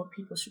that's what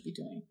people should be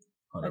doing.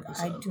 100%. Like,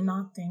 I do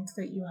not think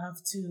that you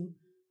have to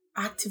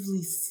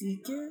actively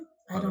seek it.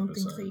 I don't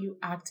think that you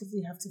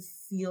actively have to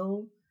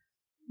feel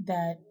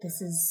that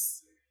this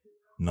is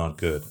not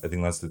good. I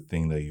think that's the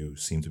thing that you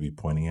seem to be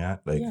pointing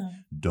at. Like,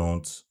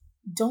 don't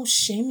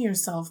shame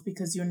yourself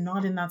because you're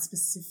not in that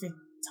specific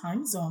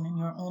time zone in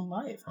your own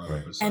life.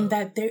 100%. And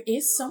that there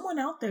is someone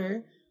out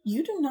there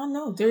you do not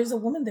know. There is a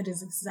woman that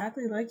is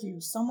exactly like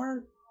you,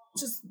 somewhere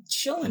just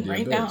chilling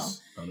right now.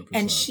 100%.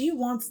 And she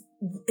wants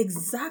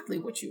exactly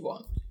what you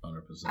want.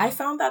 100%. I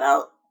found that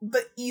out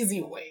the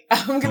easy way.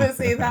 I'm going to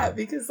say that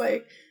because,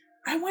 like,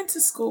 I went to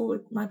school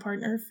with my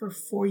partner for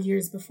 4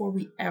 years before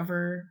we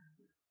ever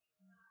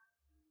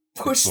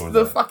pushed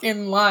the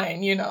fucking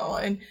line, you know?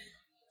 And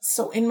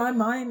so in my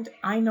mind,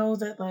 I know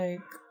that, like,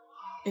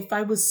 if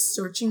I was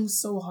searching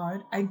so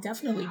hard, I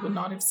definitely would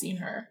not have seen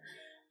her.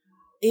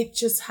 It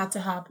just had to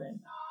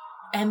happen.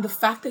 And the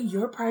fact that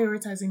you're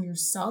prioritizing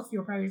yourself,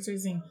 you're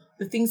prioritizing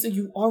the things that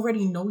you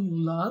already know you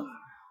love,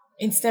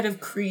 instead of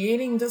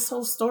creating this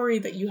whole story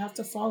that you have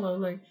to follow,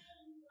 like,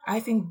 I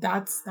think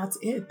that's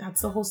it.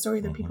 That's the whole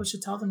story that people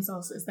should tell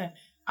themselves, is that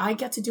I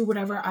get to do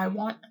whatever I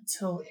want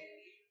until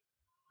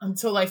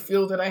until I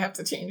feel that I have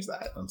to change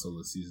that. Until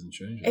the season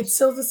changes.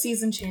 Until the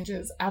season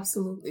changes.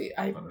 Absolutely.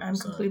 I'm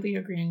 100%. completely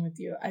agreeing with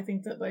you. I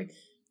think that like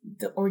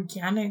the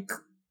organic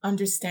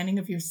understanding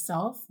of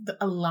yourself, the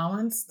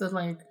allowance, the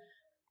like,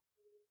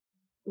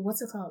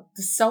 what's it called?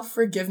 The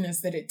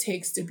self-forgiveness that it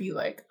takes to be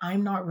like,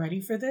 I'm not ready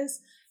for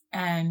this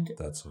and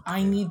That's okay.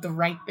 I need the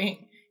right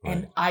thing. Right.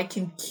 And I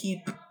can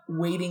keep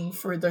waiting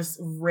for this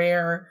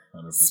rare,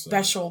 100%.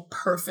 special,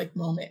 perfect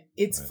moment.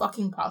 It's Right.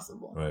 fucking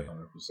possible. Right.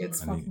 100%. It's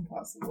And fucking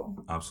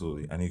possible.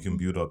 Absolutely. And you can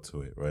build up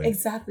to it, right?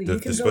 Exactly. The, You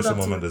can the build special up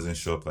to moment it. doesn't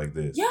show up like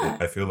this. Yeah.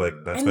 I feel like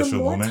that And the special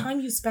more moment.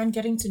 time you spend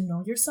getting to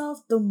know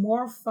yourself, the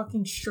more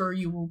fucking sure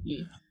you will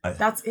be.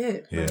 That's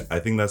it. Yeah, Like, I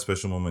think that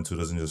special moment too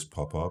doesn't just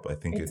pop up. I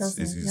think It it's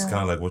doesn't, yeah.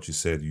 kind of like what you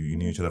said. You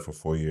knew each other for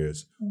 4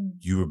 years. Mm.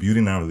 You were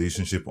building that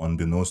relationship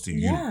unbeknownst to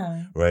you,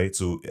 yeah. right?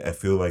 So I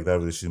feel like that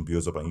relationship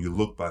builds up, and you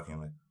look back and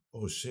you're like,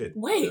 oh shit,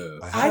 Wait, Yeah.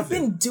 I have I've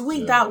been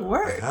doing Yeah. that I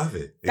work. have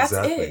it. That's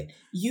Exactly. it.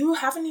 You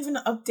haven't even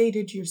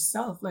updated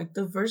yourself. Like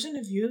the version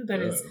of you that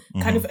is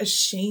Yeah. kind Mhm. of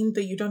ashamed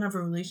that you don't have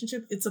a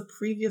relationship, it's a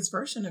previous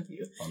version of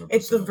you. 100%.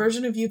 It's the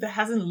version of you that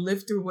hasn't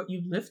lived through what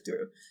you lived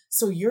through.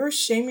 So you're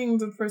shaming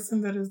the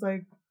person that is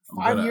like I'm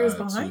 5 gonna years add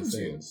two behind you.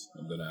 things.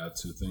 I'm going to add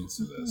two things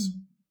to this.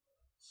 Mhm.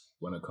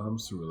 When it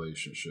comes to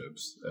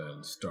relationships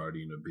and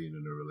starting or being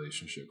in a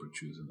relationship or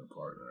choosing a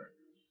partner,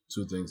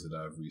 two things that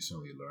I've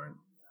recently learned.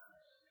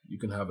 You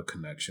can have a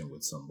connection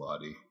with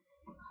somebody.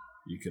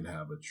 You can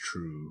have a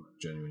true,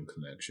 genuine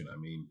connection. I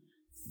mean,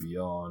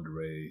 beyond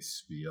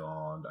race,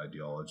 beyond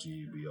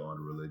ideology,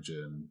 beyond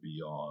religion,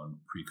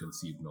 beyond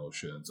preconceived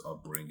notions,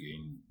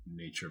 upbringing,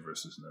 nature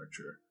versus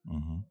nurture.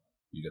 Mhm.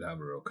 You could have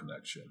a real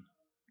connection,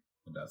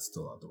 and that's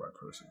still not the right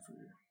person for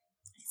you.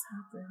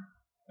 Exactly.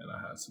 And I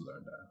had to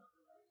learn that.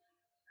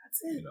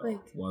 That's it. You know,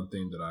 Like one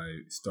thing that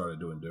I started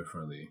doing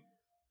differently,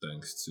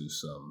 thanks to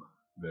some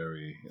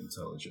very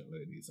intelligent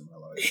ladies in my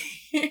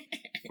life.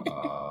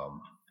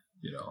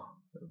 You know,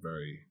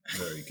 very,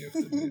 very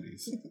gifted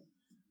ladies.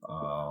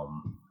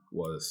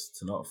 Was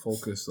to not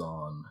focus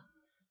on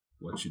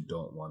what you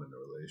don't want in a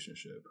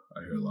relationship.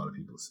 I hear a lot of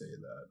people say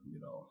that, you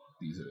know,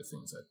 these are the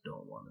things I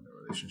don't want in a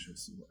relationship,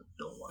 this is what I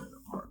don't want in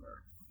a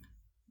partner.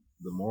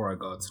 The more I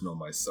got to know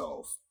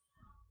myself,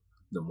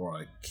 the more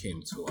I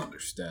came to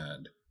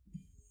understand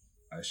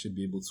I should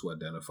be able to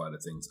identify the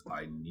things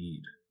I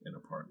need in a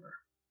partner.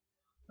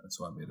 And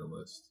so I made a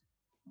list.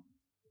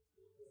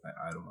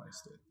 I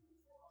itemized it.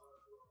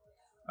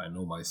 I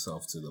know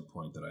myself to the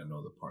point that I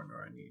know the partner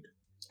I need.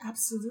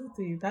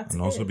 absolutely. That's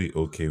And also it. be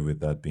okay with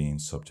that being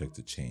subject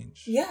to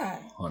change. Yeah.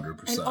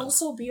 100%. And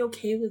also be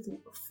okay with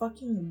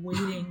fucking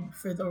waiting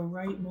for the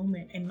right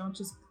moment and not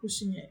just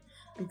pushing it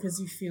because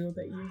you feel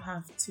that you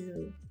have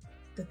to,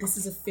 that this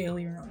is a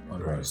failure on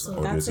you. Right. So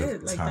Or that's there's a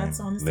it. Like time that's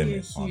honestly a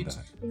limit on huge.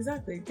 that.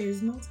 Exactly.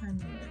 There's no time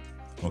limit.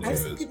 Okay. I've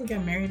seen people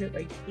get married at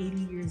like 80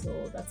 years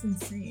old. That's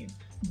insane.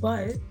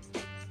 But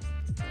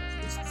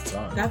It's the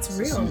time. that's It's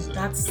the real. season.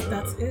 That's Yeah.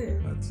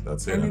 it.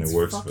 That's it, And and it's it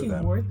works for fucking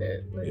them. worth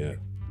it. Like, Yeah.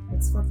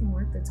 it's fucking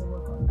worth it to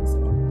work on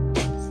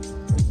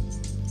yourself.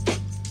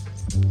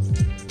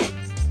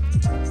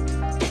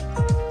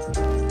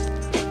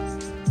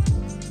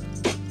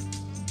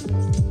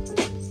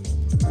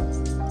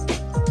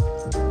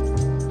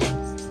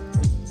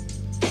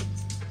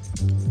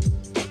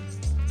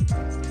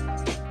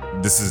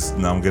 This is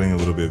now I'm getting a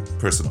little bit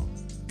personal,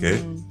 okay?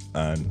 Mm-hmm.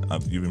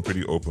 And you've been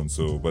pretty open,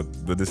 so but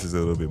this is a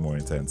little bit more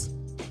intense.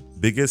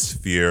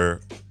 Biggest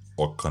fear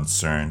or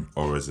concern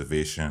or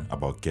reservation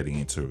about getting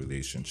into a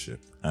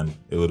relationship, and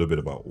a little bit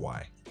about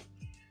why.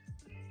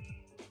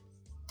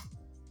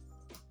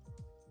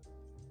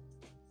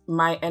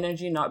 My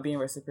energy not being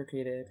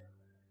reciprocated.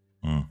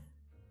 Mm.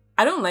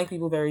 I don't like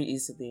people very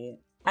easily.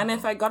 And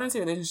if I got into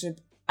a relationship,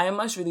 I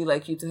must really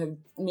like you to have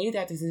made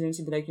that decision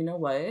to be like, you know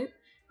what?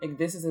 Like,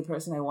 this is the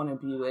person I want to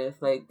be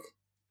with. Like,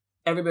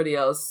 everybody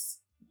else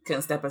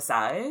can step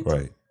aside.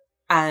 Right.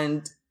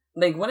 And,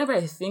 like, whenever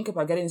I think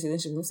about getting into a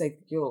relationship, I'm just like,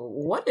 yo,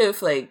 what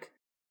if, like,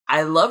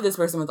 I love this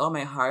person with all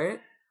my heart,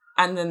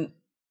 and then,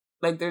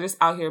 like, they're just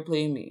out here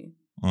playing me?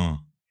 Mm.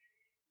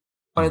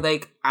 Or,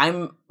 like,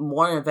 I'm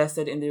more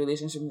invested in the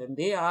relationship than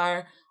they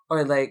are.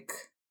 Or, like,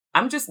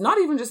 I'm just not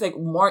even just, like,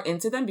 more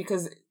into them,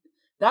 because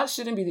that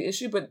shouldn't be the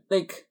issue. But,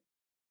 like,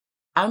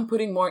 I'm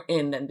putting more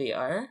in than they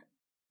are.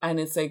 And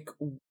it's, like,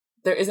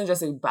 there isn't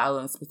just a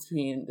balance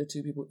between the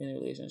two people in a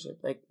relationship.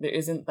 Like, there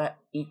isn't that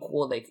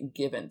equal, like,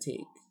 give and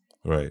take.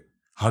 Right.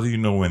 How do you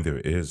know when there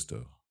is,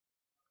 though?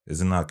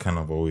 Isn't that kind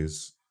of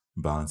always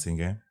balancing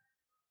game?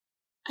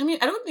 I mean,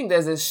 I don't think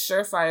there's a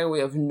surefire way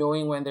of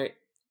knowing when there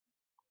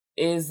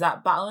is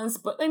that balance.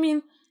 But, I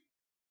mean,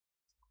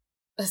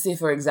 let's say,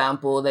 for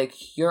example,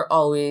 like, you're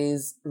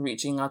always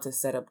reaching out to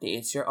set up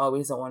dates. You're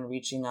always the one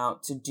reaching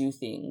out to do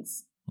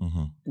things.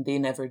 Mm-hmm. They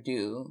never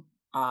do.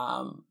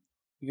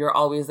 You're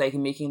always, like,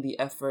 making the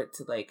effort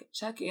to, like,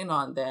 check in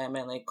on them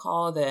and, like,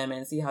 call them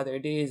and see how their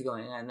day is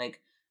going. And, like,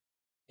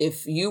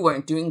 if you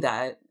weren't doing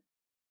that,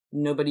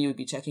 nobody would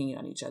be checking in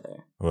on each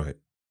other. Right.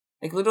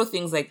 Like, little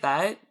things like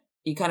that,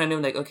 you kind of know,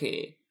 like,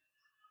 okay,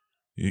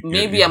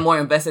 maybe I'm more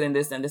invested in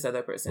this than this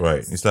other person.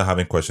 Right. You start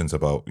having questions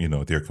about,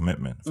 their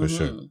commitment for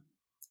sure.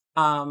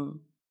 And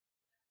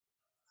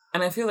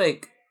I feel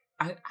like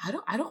I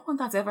don't want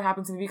that to ever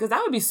happen to me, because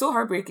that would be so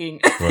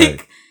heartbreaking.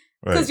 Right.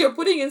 Because you're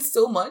putting in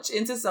so much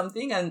into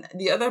something and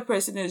the other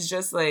person is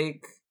just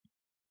like,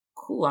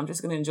 cool, I'm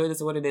just gonna enjoy this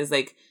for what it is.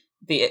 Like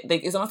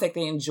it's almost like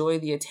they enjoy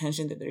the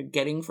attention that they're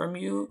getting from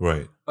you.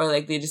 Right. Or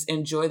like they just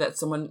enjoy that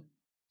someone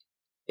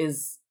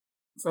is,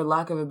 for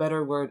lack of a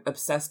better word,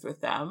 obsessed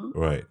with them.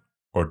 Right.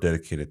 Or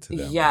dedicated to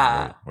them.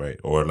 Yeah. Right.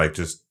 Or like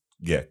just,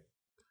 I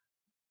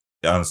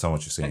understand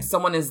what you're saying. Like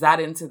someone is that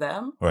into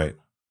them. Right.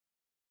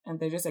 And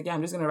they're just like,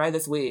 I'm just going to ride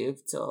this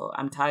wave till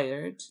I'm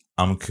tired.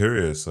 I'm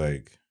curious,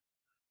 like,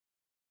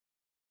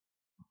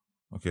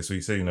 okay, so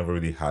you say you never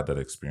really had that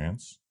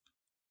experience,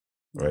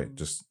 right?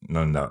 Just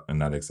not in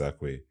that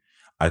exact way.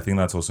 I think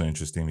that's also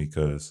interesting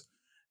because,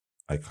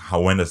 like,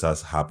 when does that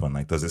happen?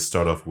 Like, does it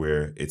start off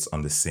where it's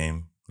on the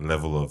same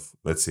level of,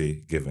 let's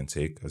say, give and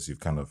take, as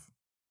you've kind of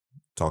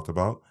talked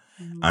about,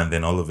 and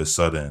then all of a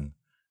sudden,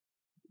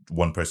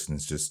 one person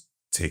is just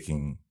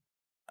taking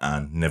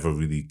and never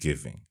really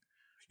giving?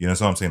 You know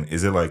what I'm saying?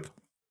 Is it like,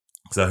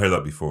 because I heard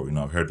that before,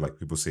 I've heard like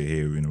people say,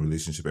 hey, we're in a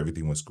relationship,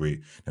 everything was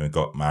great, then we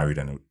got married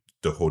and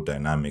the whole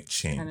dynamic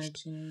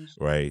changed.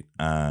 Right?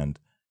 And,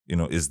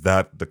 is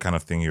that the kind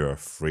of thing you're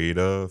afraid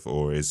of,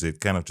 or is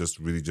it kind of just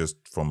really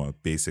just from a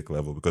basic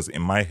level? Because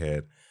in my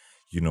head,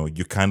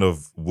 you kind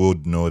of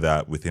would know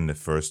that within the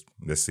first,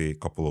 let's say,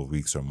 couple of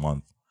weeks or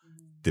month,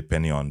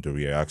 depending on the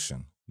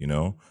reaction,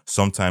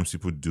 Sometimes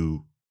people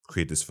do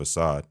create this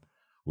facade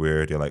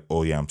where they're like,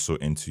 oh yeah, I'm so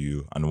into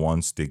you. And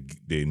once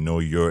they know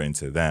you're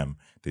into them,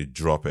 they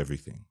drop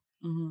everything.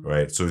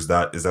 Right? So is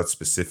that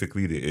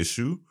specifically the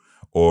issue?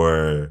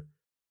 Or,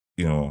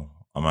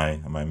 am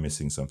I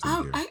missing something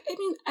here? I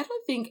mean, I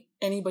don't think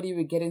anybody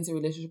would get into a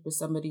relationship with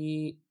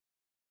somebody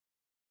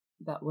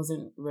that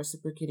wasn't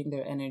reciprocating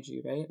their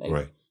energy, right? Like,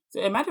 right.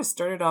 So it might have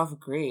started off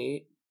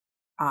great,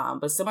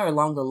 but somewhere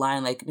along the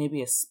line, like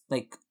maybe a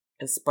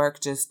spark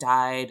just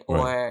died,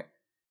 or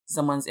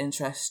someone's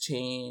interest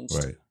changed.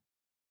 Right.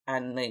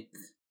 And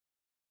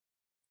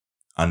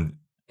and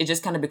it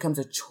just kind of becomes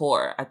a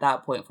chore at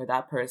that point for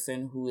that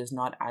person who is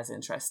not as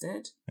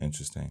interested.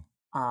 Interesting.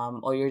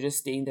 Or you're just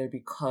staying there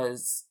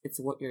because it's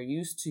what you're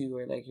used to,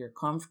 or like you're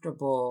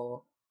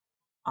comfortable.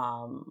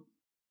 Well,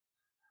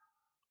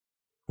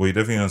 you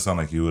definitely don't sound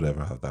like you would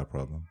ever have that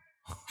problem.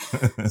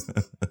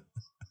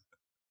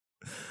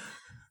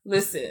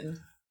 Listen,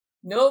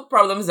 no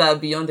problems are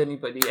beyond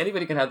anybody.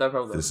 Anybody can have that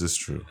problem. This is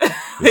true.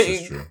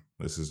 This is true.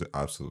 This is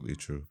absolutely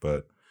true.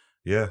 But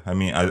yeah, I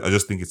mean, I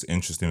just think it's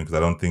interesting because I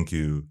don't think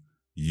you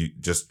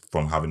just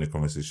from having a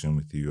conversation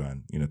with you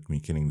and,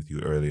 communicating with you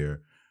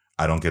earlier,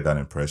 I don't get that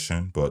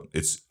impression, but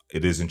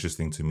it is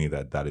interesting to me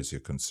that is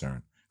your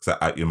concern.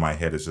 Because in my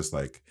head, it's just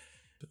like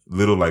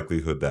little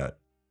likelihood that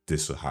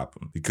this will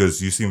happen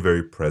because you seem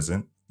very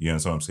present. You know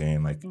what I'm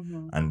saying? Like,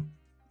 and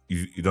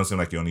you don't seem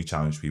like you only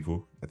challenge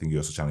people. I think you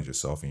also challenge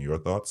yourself in your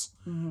thoughts.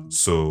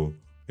 So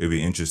it'd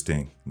be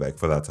interesting, like,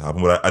 for that to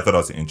happen. But I thought that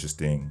was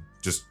interesting.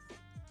 Just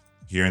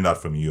hearing that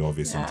from you,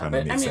 obviously, I'm trying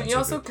to make sense of it. I mean, you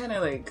also kind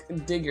of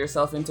like dig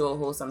yourself into a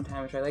hole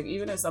sometimes, right? Like,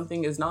 even if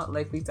something is not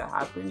likely to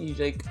happen, you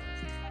like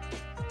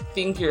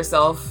think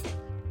yourself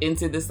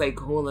into this like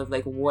hole of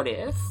like, what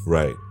if?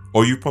 Right.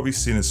 Or you've probably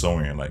seen it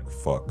somewhere and like,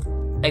 fuck.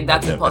 Like,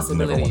 that's a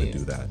possibility. I never want to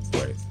do that.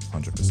 Right.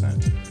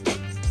 100%.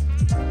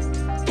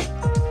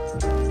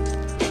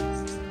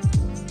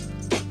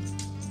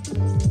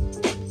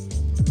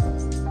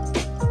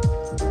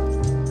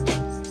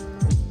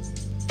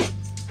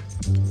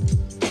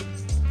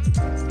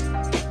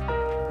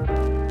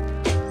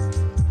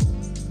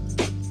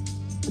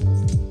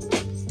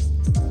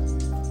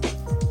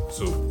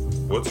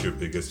 What's your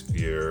biggest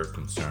fear,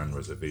 concern,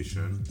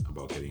 reservation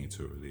about getting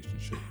into a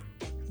relationship,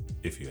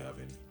 if you have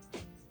any?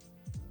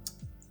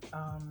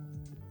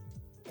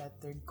 That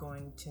they're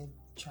going to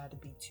try to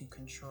be too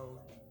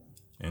controlling.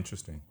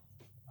 Interesting.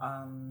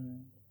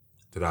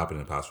 Did that happen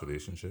in a past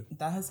relationship?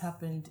 That has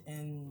happened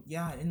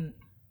in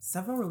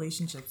several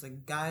relationships.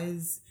 Like,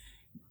 guys,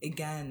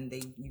 again,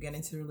 you get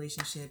into a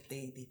relationship,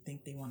 they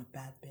think they want a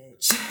bad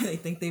bitch. They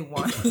think they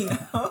want,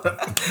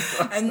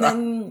 and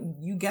then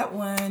you get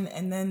one,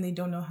 and then they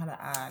don't know how to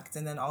act,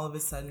 and then all of a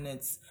sudden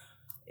it's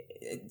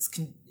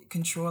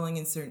controlling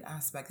in certain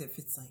aspects. If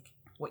it's like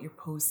what you're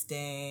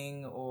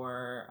posting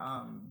or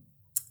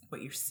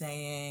what you're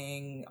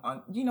saying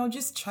on,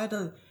 just try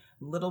to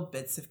little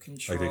bits of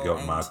control. Like they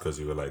got mad because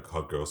you were like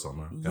hot girl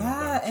summer.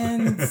 Yeah,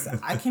 and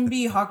I can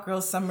be hot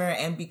girl summer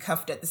and be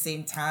cuffed at the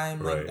same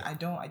time. Like, right.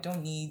 I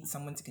don't need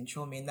someone to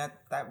control me, and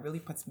that really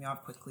puts me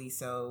off quickly.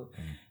 So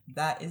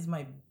that's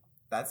my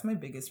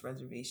biggest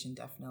reservation,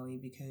 definitely,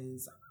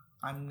 because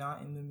I'm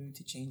not in the mood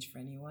to change for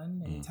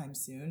anyone anytime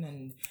soon.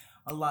 And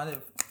a lot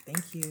of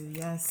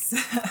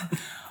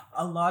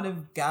a lot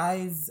of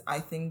guys, I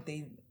think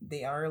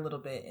they are a little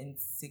bit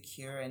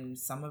insecure, and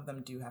some of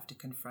them do have to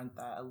confront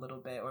that a little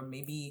bit, or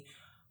maybe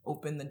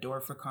open the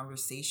door for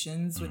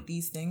conversations with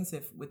these things,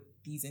 with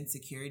these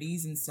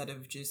insecurities, instead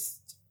of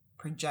just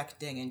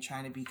projecting and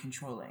trying to be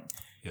controlling.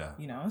 Yeah.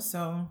 You know,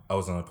 so I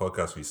was on a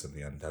podcast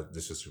recently, and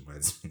this just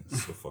reminds me,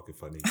 it's so fucking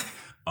funny.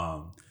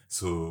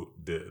 So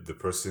the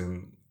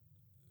person,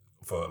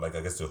 for like,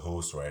 I guess the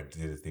host, right,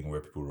 did a thing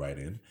where people write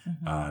in,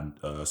 and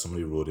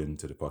somebody wrote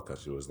into the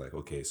podcast. She was like,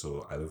 okay,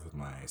 so I live with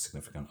my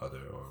significant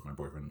other or my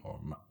boyfriend or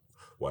my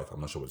wife,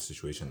 I'm not sure what the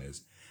situation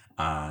is,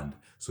 and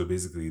so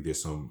basically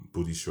there's some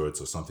booty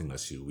shorts or something that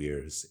she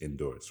wears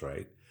indoors,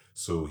 right?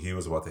 So he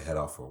was about to head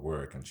out for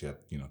work, and she had,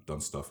 you know, done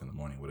stuff in the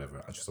morning,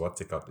 whatever, and she was about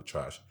to take out the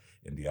trash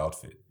in the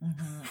outfit.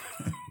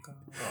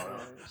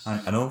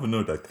 I don't even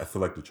know, like, I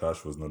feel like the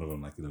trash was none of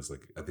them, like, it was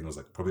like, I think it was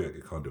like probably like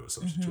a condo or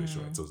some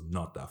situation, right? So it's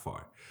not that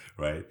far,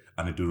 right?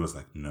 And the dude was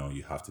like, no,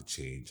 you have to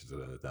change, da,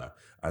 da, da, da.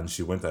 And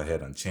she went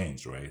ahead and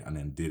changed, right? And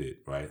then did it,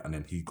 right? And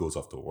then he goes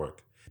off to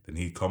work. Then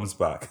he comes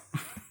back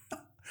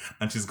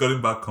and she's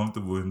gotten back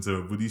comfortable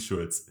into her booty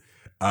shorts.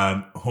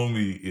 And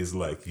homie is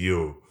like,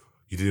 yo,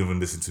 you didn't even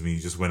listen to me. You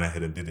just went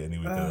ahead and did it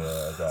anyway.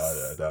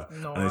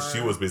 And then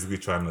she was basically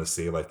trying to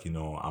say, like, you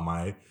know, am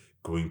I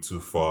going too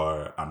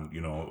far? And,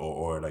 you know,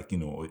 or like, you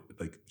know,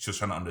 like she was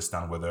trying to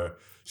understand whether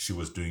she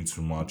was doing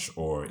too much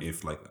or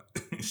if like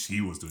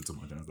she was doing too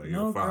much. And I was like,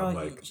 no, yo, fam, girl,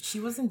 like,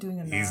 she wasn't doing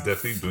enough. he's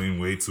definitely doing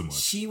way too much.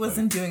 She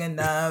wasn't doing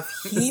enough.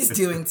 He's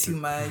doing too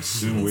much.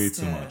 Doing way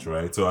too much,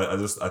 right? So I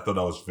thought that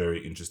was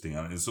very interesting.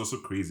 And it's also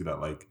crazy that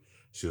like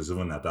she was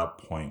even at that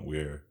point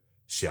where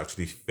she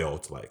actually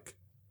felt like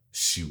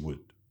she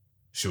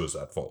was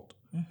at fault.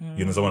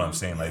 You know what I'm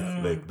saying?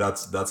 Like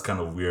that's kind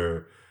of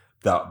where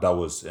that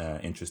was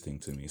interesting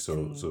to me.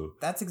 So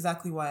that's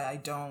exactly why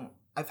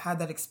I've had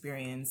that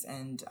experience,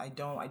 and I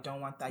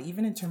don't want that.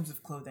 Even in terms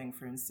of clothing,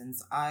 for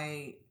instance,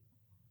 I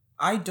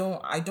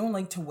don't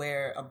like to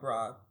wear a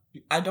bra.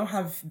 I don't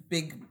have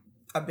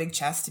a big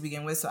chest to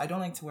begin with, so I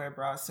don't like to wear a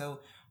bra. So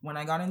when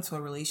I got into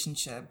a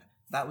relationship,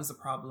 that was a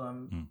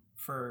problem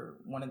for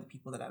one of the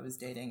people that I was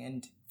dating.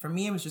 And for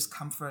me, it was just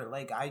comfort.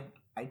 Like, I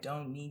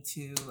don't need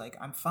to, like,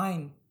 I'm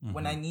fine.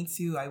 When I need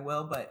to, I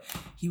will. But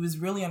he was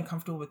really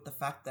uncomfortable with the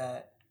fact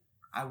that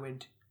I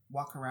would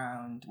walk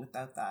around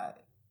without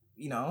that,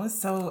 you know?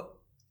 So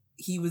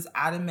he was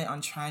adamant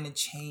on trying to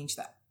change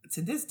that.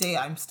 To this day,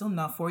 I'm still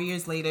not, 4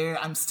 years later,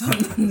 I'm still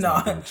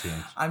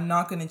I'm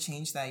not going to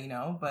change that, you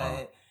know?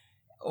 But,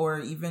 or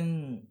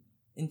even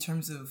in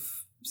terms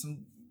of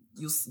some,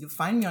 you'll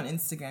find me on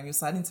Instagram, you'll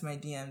slide into my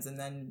DMs, and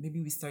then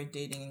maybe we start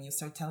dating, and you'll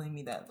start telling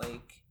me that,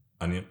 like,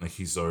 and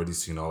he's already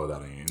seen all of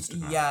that on your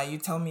Instagram. Yeah, you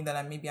tell me that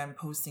I'm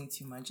posting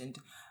too much, and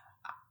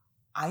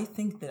I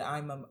think that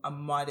I'm a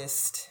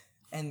modest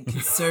and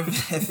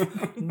conservative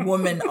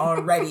woman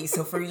already.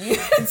 So for you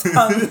to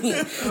tell me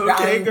that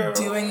I'm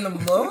doing the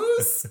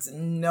most,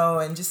 no.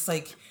 And just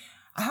like,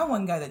 I had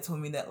one guy that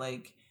told me that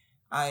like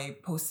I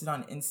posted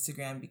on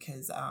Instagram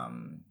because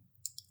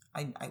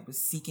I was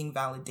seeking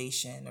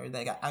validation, or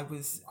like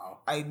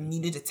I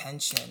needed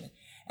attention,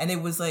 and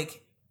it was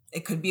like,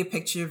 it could be a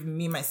picture of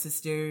me and my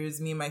sisters,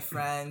 me and my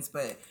friends,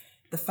 but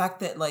the fact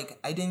that like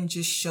I didn't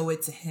just show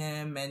it to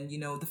him, and you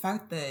know, the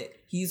fact that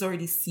he's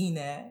already seen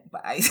it,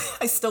 but I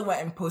still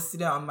went and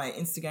posted it on my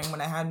Instagram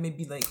when I had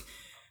maybe like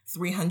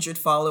 300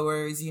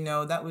 followers, you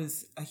know, that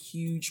was a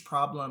huge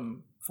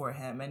problem for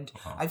him. And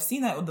I've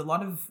seen that with a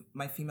lot of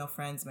my female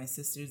friends, my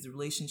sisters, the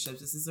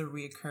relationships. This is a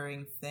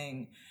reoccurring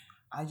thing.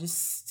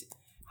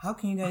 How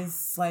can you guys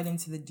slide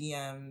into the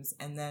DMs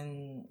and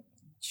then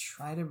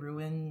try to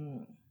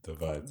ruin the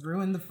vibe?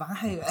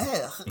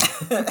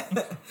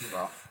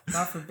 Well,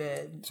 God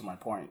forbid. To my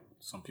point,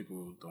 some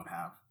people don't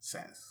have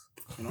sense.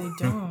 You know? They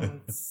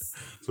don't.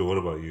 So what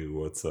about you?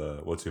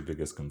 What's your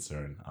biggest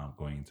concern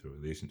going into a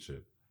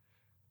relationship?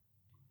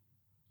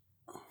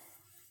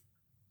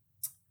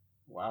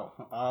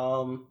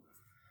 Wow.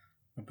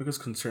 My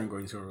biggest concern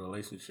going into a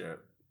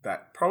relationship,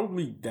 that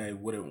probably they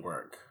wouldn't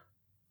work.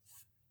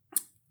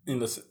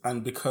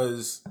 And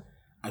because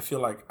I feel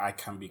like I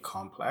can be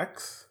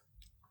complex,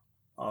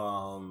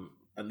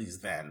 at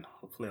least then.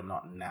 Hopefully I'm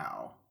not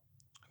now.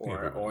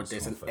 Or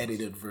there's an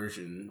edited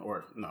version,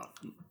 or no,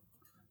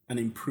 an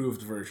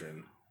improved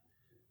version,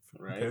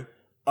 right? Okay.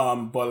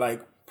 But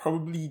like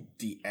probably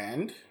the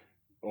end,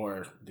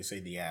 or they say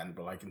the end,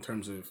 but like in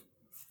terms of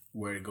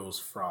where it goes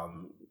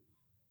from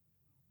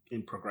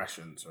in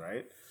progressions,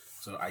 right?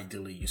 So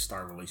ideally you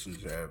start a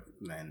relationship,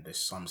 then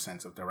there's some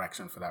sense of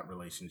direction for that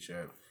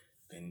relationship,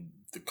 then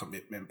the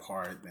commitment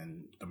part,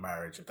 then the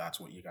marriage, if that's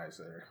what you guys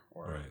are,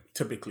 or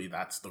typically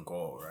that's the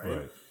goal,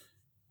 right?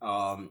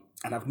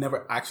 And I've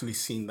never actually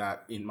seen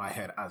that in my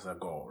head as a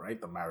goal, right?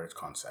 The marriage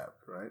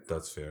concept, right?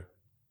 That's fair.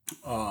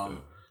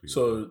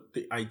 So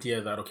the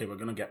idea that, okay, we're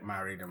going to get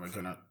married and we're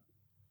going to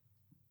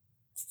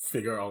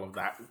figure all of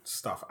that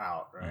stuff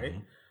out,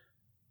 right?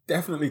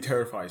 Definitely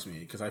terrifies me,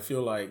 because I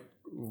feel like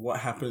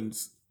what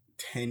happens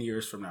 10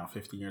 years from now,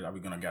 15 years, are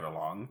we going to get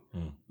along?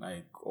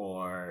 Like,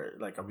 or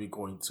like, are we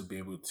going to be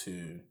able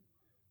to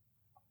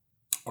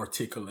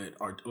articulate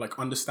or like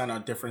understand our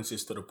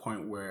differences to the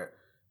point where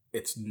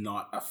it's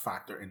not a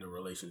factor in the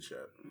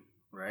relationship,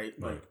 right?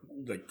 Like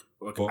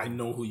well, I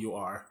know who you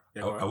are.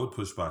 I would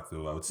push back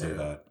though. I would say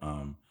that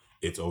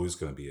it's always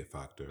going to be a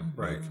factor.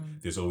 Right.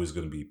 There's always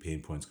going to be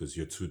pain points because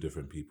you're two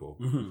different people,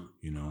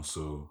 you know,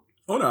 so.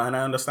 Oh, no, and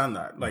I understand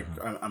that. Like,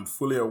 I'm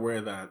fully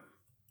aware that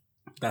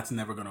that's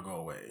never going to go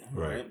away,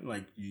 right?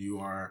 Like, you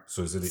are...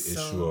 So is it the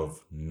issue of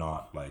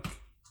not, like,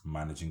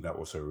 managing that?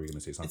 Or sorry, were you going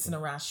to say something? It's an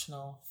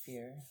irrational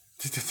fear.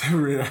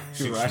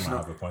 She might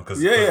have a point. Cause,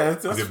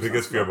 the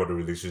biggest fear about the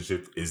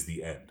relationship is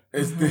the end.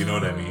 You know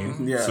what I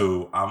mean? Yeah.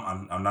 So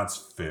I'm that's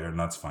fair and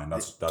that's fine.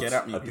 That's Get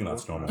at me, I think people.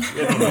 that's normal.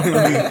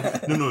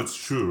 Yeah, no, it's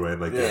true, right?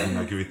 Like, I mean,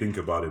 like if you think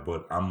about it,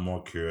 but I'm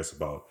more curious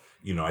about,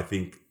 you know, I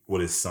think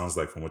what it sounds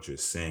like from what you're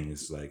saying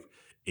is like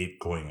it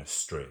going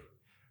astray,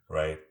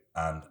 right?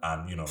 And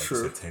you know, like you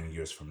said, 10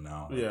 years from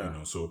now, like, you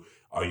know, so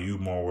are you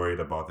more worried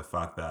about the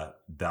fact that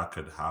that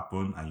could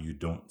happen and you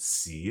don't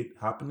see it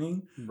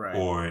happening? Right.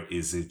 Or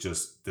is it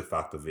just the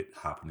fact of it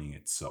happening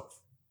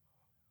itself?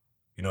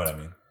 You know what I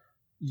mean?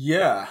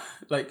 Yeah.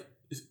 Like,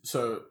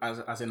 so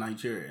as a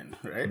Nigerian,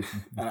 right?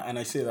 and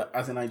I say that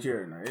as a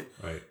Nigerian, right?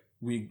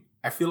 Right.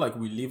 I feel like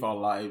we live our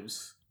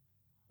lives,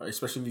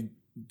 especially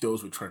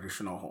those with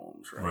traditional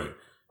homes, right?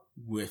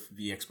 With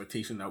the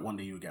expectation that one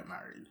day you get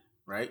married.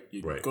 Right?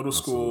 You go to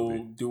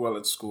school, do well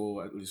at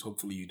school, at least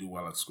hopefully you do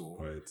well at school.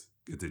 Right.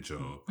 Get a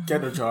job.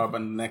 Get a job,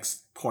 and the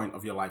next point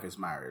of your life is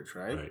marriage,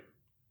 right?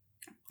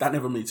 That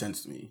never made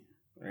sense to me,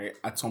 right?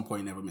 At some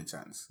point, it never made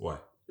sense. Why?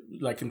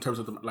 Like, in terms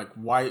of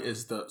why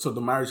is so the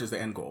marriage is the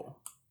end goal,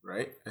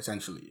 right?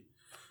 Essentially.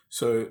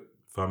 So...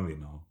 Family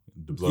now.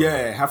 The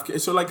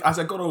blood. So, like, as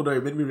I got older,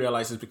 it made me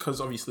realize it's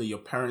because, obviously, your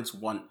parents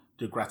want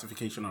the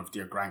gratification of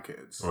their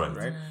grandkids,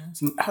 right?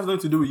 So it has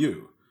nothing to do with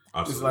you.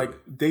 Absolutely. It's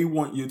like they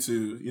want you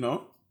to, you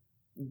know,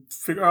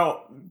 figure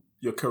out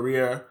your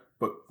career,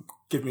 but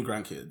give me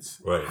grandkids.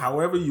 Right.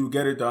 However you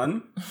get it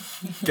done,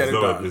 get it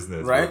done.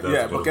 Business, right?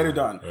 But get it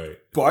done. Right.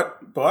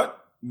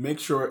 But make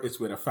sure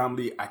it's with a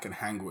family I can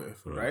hang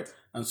with, right?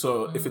 And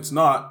so if it's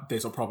not,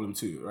 there's a problem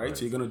too, right?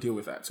 So you're gonna deal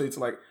with that. So it's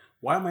like,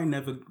 why am I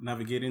never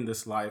navigating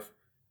this life?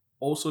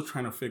 Also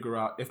trying to figure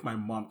out if my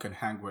mom can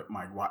hang with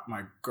my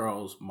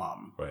girl's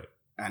mom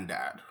and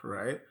dad,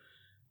 right?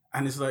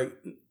 And it's like,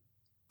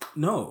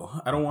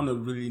 no, I don't want to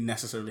really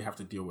necessarily have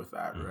to deal with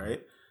that,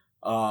 right?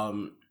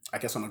 I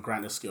guess on a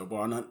grander scale, but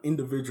on an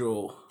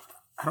individual,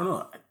 I don't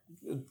know.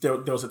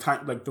 There was a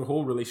time, like the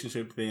whole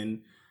relationship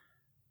thing.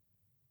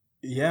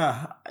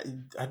 Yeah,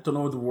 I don't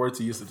know the word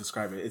to use to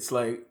describe it. It's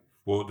like,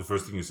 well, the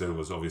first thing you said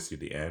was obviously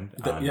the end,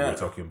 and we're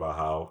talking about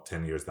how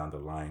 10 years down the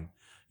line,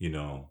 you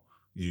know,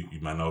 you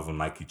might not even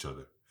like each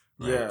other.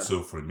 Right? Yeah.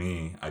 So for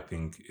me, I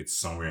think it's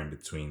somewhere in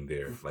between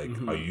there. Like,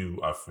 are you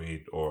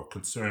afraid or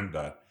concerned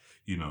that,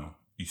 you know,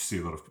 you see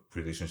a lot of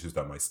relationships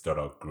that might start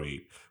out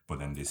great, but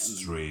then they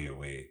stray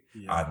away?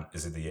 And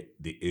is it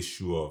the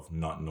issue of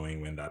not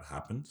knowing when that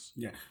happens?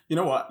 Yeah. You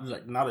know what?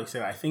 Like, now that you say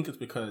that, I think it's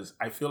because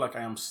I feel like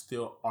I am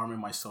still arming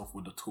myself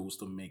with the tools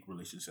to make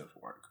relationships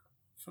work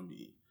for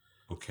me.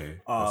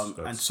 Okay.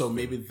 And so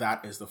maybe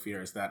that is the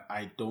fear, is that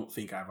I don't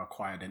think I've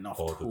acquired enough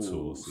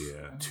tools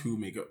to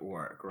make it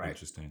work, right?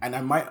 Interesting. And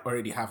I might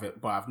already have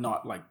it, but I've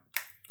not like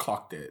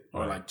clocked it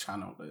or like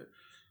channeled it.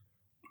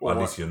 Well,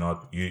 at least you're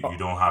not, you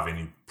don't have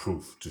any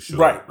proof to show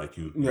like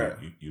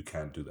you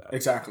can't do that.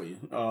 Exactly.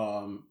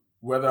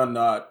 Whether or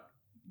not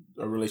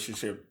a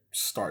relationship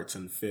starts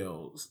and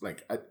fails,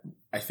 like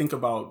I think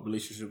about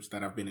relationships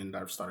that I've been in that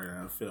have started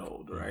and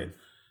failed, right?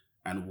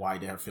 And why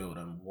they have failed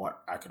and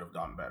what I could have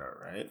done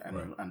better, right?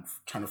 And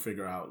trying to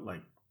figure out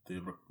like the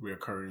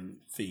recurring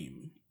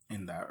theme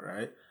in that,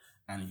 right?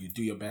 And you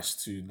do your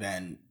best to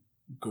then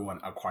go and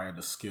acquire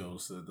the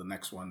skills so that the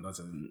next one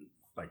doesn't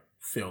like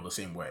fail the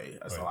same way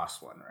as the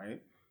last one,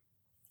 right?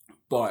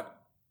 But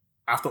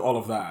after all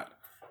of that,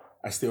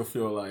 I still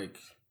feel like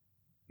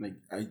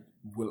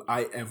will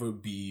I ever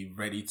be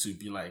ready to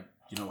be like,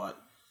 you know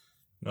what?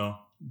 No.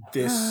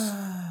 This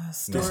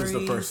is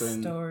the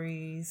person.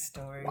 Stories.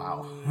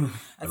 Wow.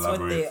 That's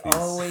what they please.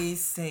 always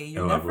say.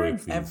 You're never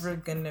ever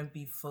gonna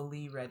be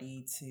fully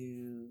ready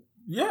to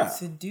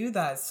do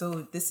that.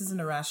 So this is an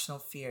irrational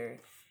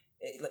fear.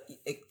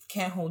 It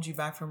can't hold you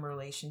back from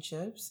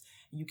relationships.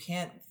 You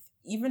can't,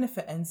 even if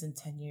it ends in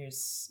 10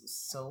 years.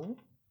 So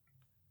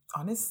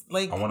honest,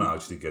 like, I want to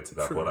actually get to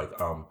that, but like,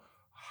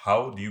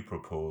 how do you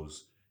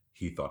propose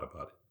he thought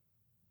about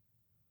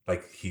it?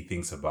 Like, he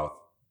thinks about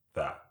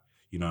that.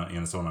 You know, you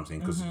understand what I'm saying?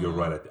 Because you're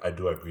right. I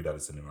do agree that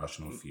it's an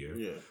irrational fear.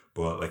 Yeah.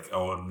 But like,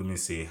 let me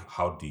say,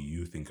 how do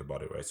you think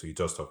about it, right? So you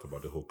just talked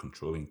about the whole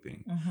controlling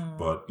thing.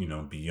 But, you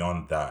know,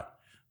 beyond that,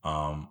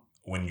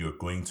 when you're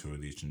going to a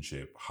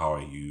relationship, how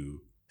are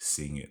you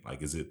seeing it?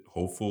 Like, is it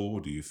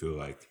hopeful? Do you feel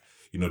like,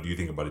 you know, do you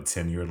think about a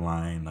 10-year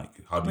line? Like,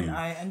 how do when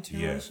I enter a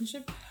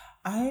relationship,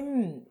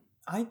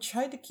 I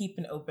try to keep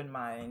an open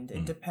mind.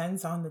 It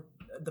depends on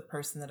the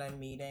person that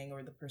I'm meeting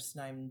or the person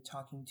I'm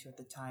talking to at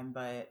the time,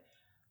 but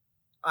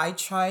I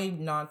try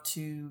not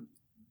to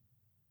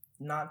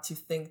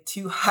think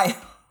too highly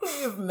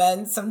of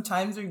men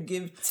sometimes, or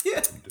give too.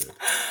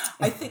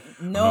 I think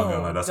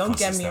don't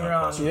get me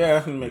wrong.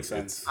 Yeah, it makes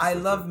sense. I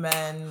love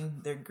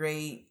men; they're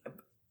great,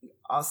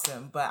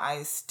 awesome. But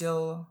I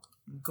still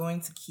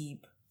going to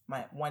keep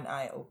my one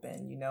eye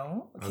open, you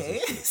know? Okay.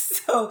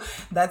 So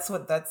that's.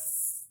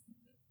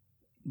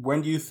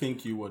 When do you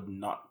think you would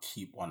not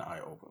keep one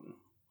eye open?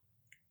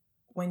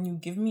 When you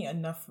give me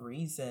enough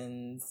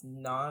reasons,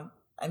 not,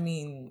 I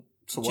mean,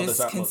 so what just does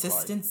that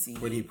consistency.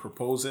 Look like? When he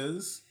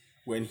proposes,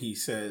 when he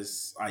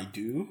says, I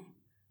do,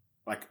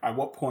 like, at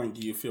what point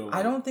do you feel like...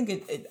 I don't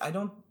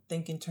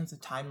think in terms of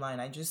timeline.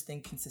 I just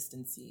think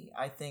consistency.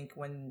 I think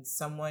when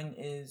someone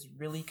is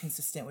really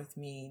consistent with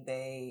me,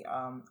 they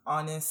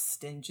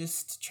honest and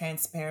just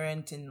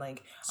transparent and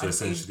like. So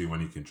essentially, when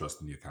you can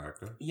trust in your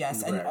character.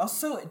 Yes, and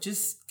also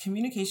just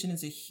communication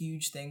is a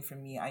huge thing for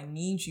me. I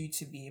need you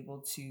to be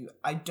able to.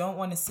 I don't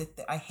want to sit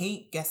there. I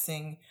hate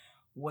guessing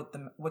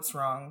what's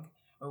wrong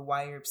or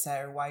why you're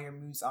upset or why your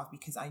mood's off,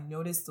 because I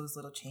notice those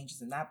little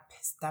changes and that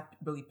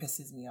really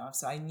pisses me off.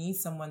 So I need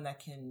someone that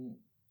can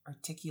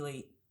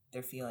articulate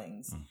their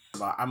feelings.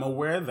 But I'm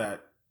aware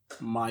that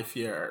my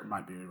fear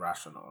might be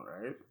irrational,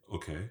 right?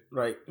 Okay.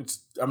 Right.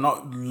 I'm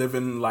not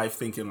living life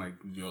thinking like,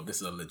 this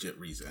is a legit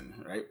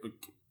reason, right? But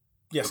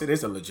yes, it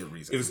is a legit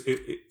reason.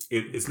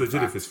 It's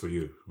legit if it's for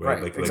you,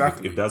 right? Like,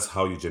 exactly. Like if that's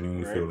how you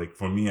genuinely feel. Like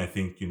for me, I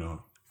think,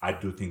 I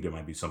do think there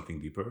might be something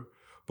deeper,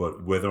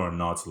 but whether or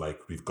not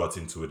like we've got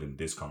into it in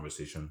this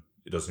conversation,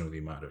 it doesn't really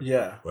matter.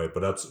 Yeah. Right.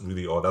 But that's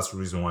really all. That's the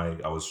reason why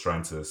I was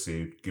trying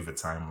to give a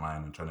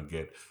timeline and trying to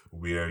get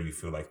where you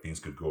feel like things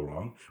could go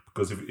wrong.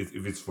 Because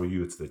if it's for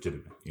you, it's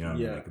legitimate. You know what I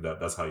mean? Like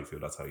that's how you feel.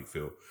 That's how you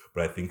feel.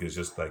 But I think it's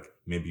just like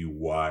maybe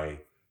why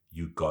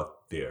you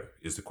got there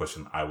is the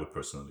question I would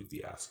personally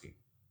be asking.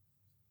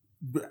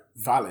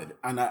 Valid.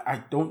 And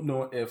I don't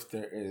know if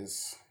there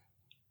is,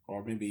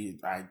 or maybe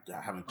I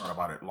haven't thought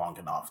about it long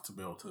enough to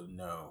be able to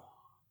know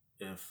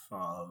if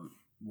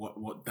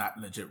what that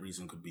legit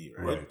reason could be,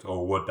 right?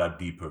 Or what that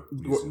deeper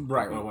reason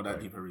or what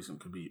that deeper reason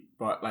could be.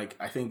 But like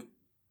I think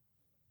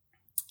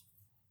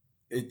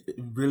it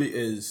really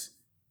is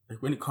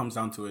like when it comes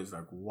down to it, it's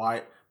like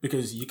why,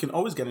 because you can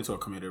always get into a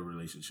committed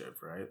relationship,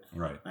 right?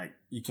 Right. Like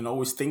you can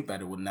always think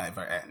that it would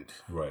never end.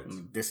 Right.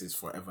 This is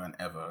forever and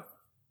ever.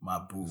 My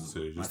boo,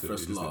 so my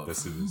first love.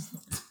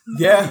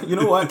 Yeah, you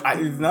know what?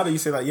 Now that you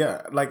say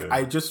that, like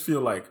I just feel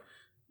like,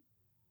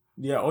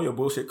 all your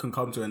bullshit can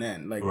come to an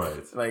end. Like,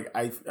 like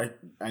I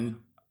and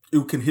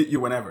it can hit you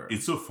whenever.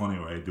 It's so funny,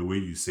 right? The way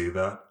you say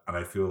that, and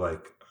I feel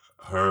like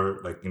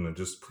her, like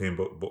just playing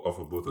off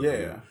of both of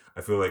you.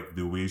 I feel like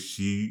the way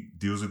she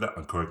deals with that,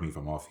 and correct me if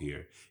I'm off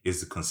here, is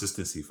the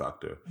consistency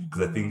factor.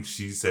 Because I think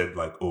she said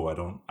like,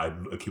 I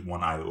keep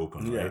one eye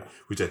open, right?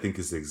 Which I think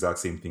is the exact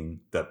same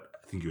thing that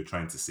I think you're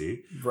trying to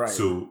say. Right.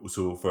 So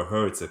for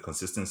her, it's a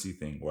consistency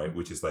thing, right?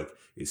 Which is like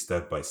a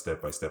step by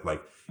step by step.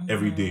 Like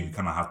every day you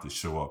kind of have to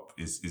show up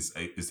is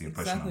the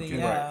impression I'm getting.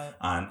 Yeah.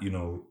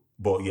 And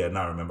but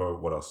now I remember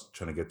what I was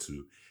trying to get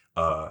to.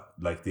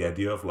 Like the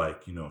idea of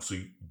like, so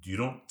you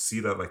don't see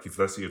that like if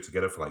let's say you're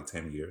together for like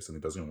 10 years and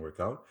it doesn't work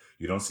out,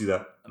 you don't see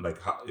that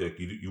like how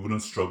you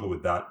wouldn't struggle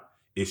with that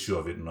issue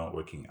of it not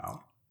working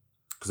out.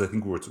 Because I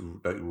think I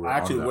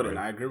actually wouldn't.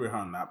 Right? I agree with her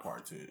on that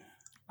part too.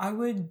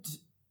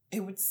 It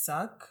would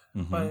suck,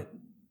 but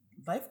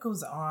life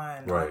goes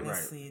on. Right,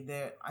 honestly,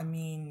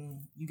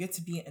 you get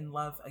to be in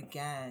love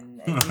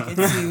again, and you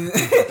get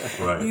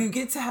to you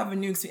get to have a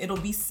new experience.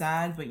 It'll be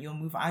sad, but you'll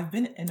move on. I've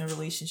been in a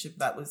relationship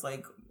that was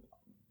like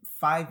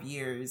 5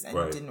 years and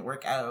it didn't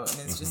work out,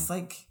 and it's just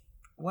like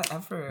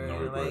whatever. No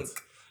regrets.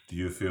 Like, do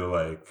you feel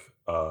like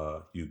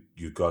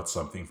you got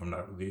something from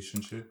that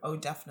relationship? Oh,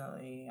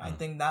 definitely. I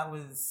think that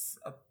was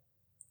a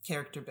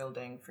character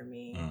building for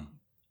me.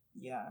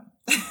 Yeah.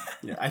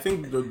 I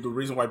think the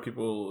reason why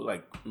people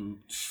like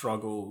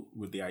struggle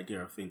with the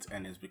idea of things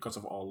end is because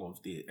of all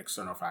of the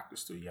external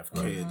factors too. You have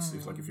kids.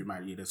 It's like if you're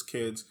married, there's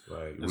kids.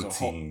 Right. There's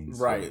routines.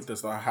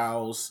 There's the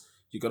house.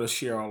 You got to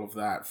share all of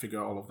that,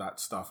 figure all of that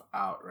stuff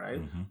out,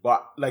 right?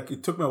 But like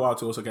it took me a while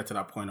to also get to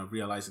that point of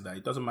realizing that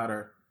it doesn't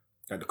matter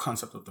like the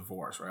concept of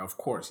divorce, right? Of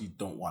course, you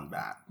don't want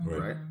that,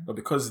 right? But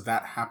because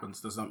that happens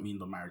doesn't mean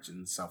the marriage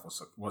in itself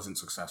wasn't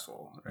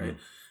successful, right?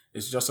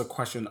 It's just a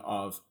question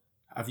of,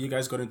 have you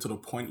guys gotten to the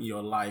point in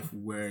your life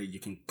where you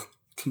can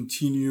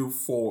continue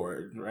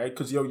forward, right?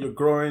 Because you're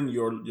growing,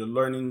 you're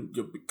learning,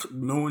 you're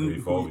knowing,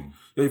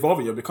 you're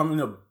evolving, you're becoming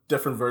a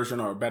different version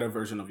or a better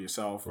version of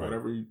yourself, or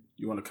whatever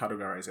you want to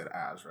categorize it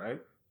as,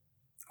 right?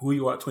 Who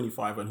you are at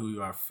 25 and who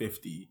you are at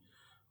 50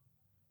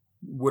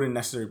 wouldn't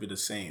necessarily be the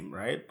same,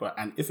 right?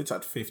 And if it's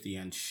at 50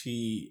 and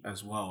she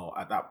as well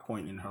at that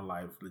point in her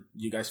life,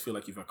 you guys feel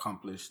like you've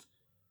accomplished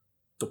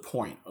the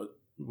point.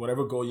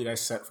 Whatever goal you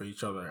guys set for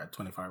each other at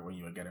 25 when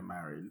you were getting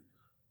married,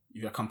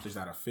 if you accomplish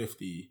that at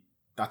 50,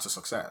 that's a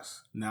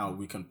success. Now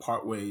we can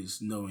part ways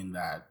knowing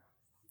that,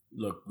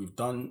 look,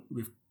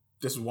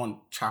 this is one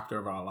chapter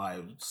of our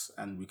lives,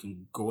 and we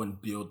can go and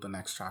build the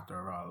next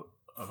chapter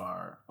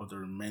of the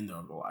remainder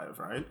of the life,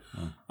 right?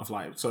 Of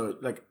life. So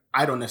like,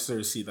 I don't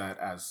necessarily see that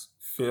as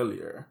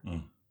failure,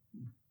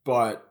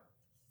 but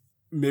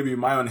maybe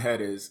my own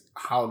head is,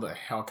 how the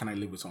hell can I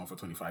live with someone for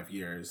 25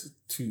 years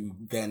to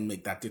then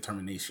make that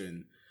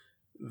determination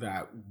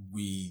that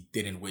we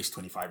didn't waste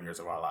 25 years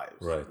of our lives?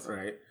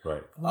 Right.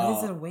 Why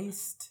is it a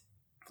waste?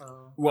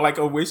 Oh. Well, like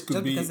a waste could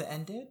Just be because it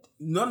ended?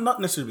 not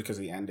necessarily because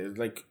it ended.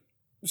 Like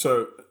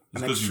so,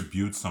 It's because you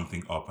build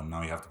something up and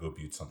now you have to go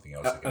build something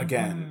else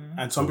again.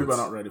 And some So people are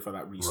it's- not ready for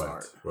that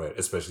restart. Right.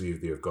 Especially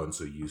if they've gotten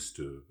so used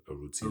to a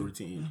routine. A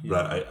routine.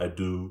 But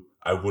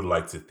I would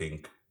like to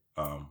think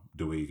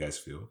the way you guys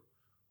feel.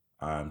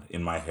 And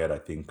in my head, I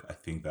think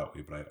that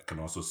way. But I can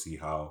also see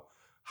how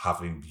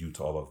having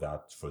built all of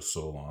that for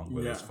so long,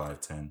 whether it's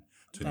 5, 10,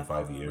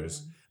 25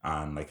 years,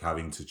 and like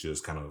having to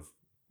just kind of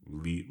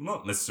leave,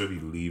 not necessarily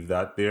leave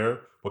that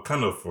there, but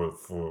kind of for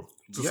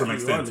to some you are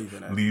extent,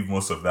 leaving it. leave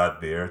most of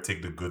that there,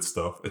 take the good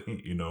stuff,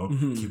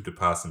 keep the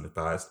past in the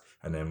past,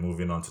 and then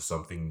moving on to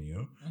something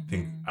new. I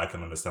think I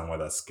can understand why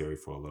that's scary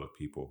for a lot of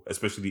people,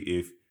 especially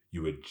if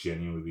you were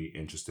genuinely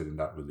interested in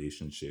that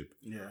relationship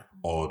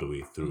all the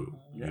way through,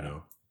 you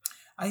know?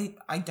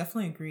 I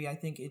definitely agree. I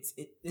think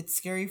it's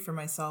scary for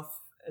myself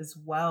as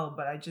well,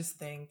 but I just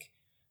think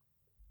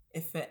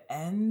if it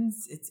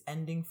ends, it's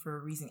ending for a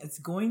reason. It's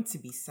going to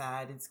be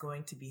sad, it's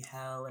going to be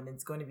hell, and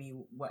it's going to be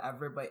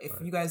whatever. But if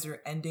you guys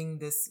are ending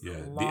this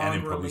long the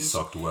ending probably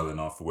sucked well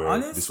enough where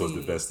honestly, this was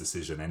the best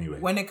decision anyway.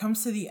 When it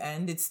comes to the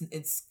end,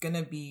 it's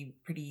gonna be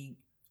pretty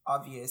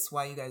obvious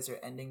why you guys are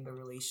ending the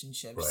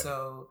relationship. Right.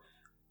 So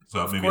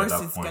maybe at course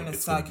that it's point gonna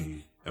it's suck. going to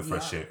be a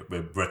fresh air,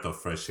 a breath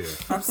of fresh air,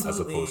 Absolutely. as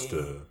opposed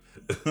to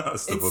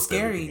It's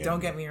scary, don't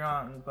everything get me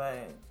wrong,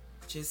 but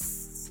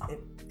just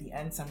the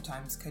end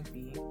sometimes could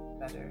be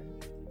better.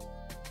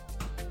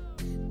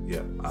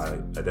 Yeah, I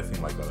definitely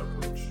like that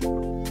approach.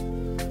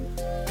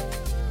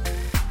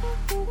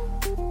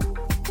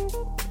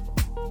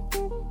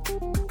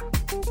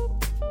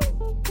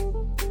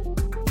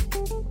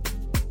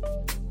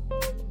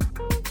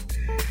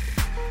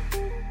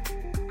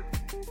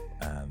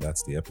 And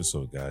that's the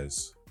episode,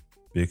 guys.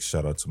 Big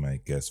shout out to my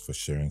guests for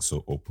sharing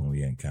so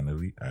openly and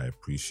candidly. I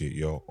appreciate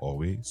y'all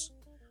always.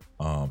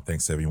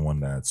 Thanks to everyone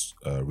that's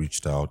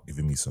reached out,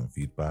 giving me some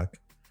feedback.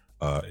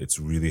 It's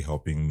really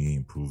helping me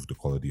improve the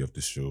quality of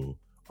the show,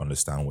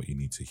 understand what you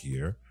need to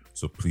hear.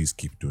 So please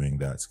keep doing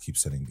that. Keep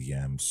sending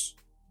DMs,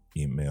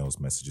 emails,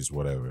 messages,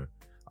 whatever.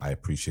 I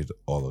appreciate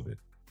all of it.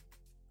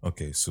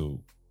 Okay,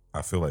 so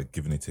I feel like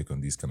giving a take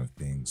on these kind of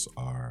things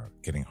are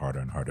getting harder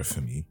and harder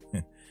for me.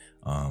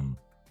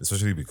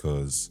 Especially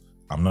because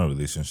I'm not a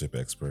relationship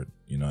expert.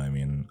 You know what I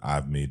mean?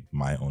 I've made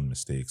my own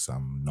mistakes.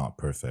 I'm not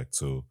perfect.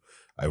 So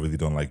I really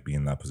don't like being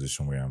in that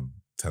position where I'm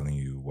telling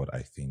you what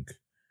I think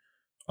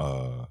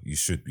you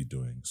should be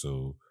doing.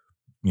 So,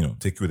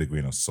 take it with a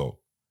grain of salt.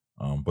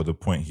 But the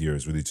point here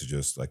is really to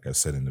just, like I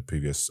said in the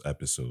previous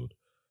episode,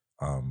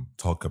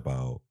 talk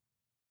about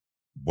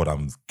what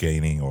I'm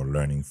gaining or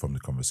learning from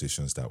the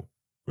conversations that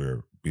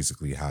were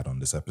basically had on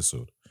this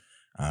episode.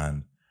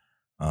 And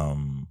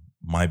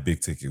my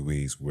big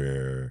takeaways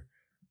were,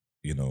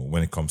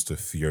 when it comes to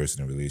fears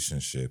in a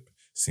relationship,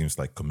 seems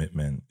like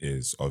commitment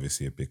is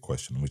obviously a big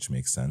question, which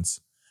makes sense.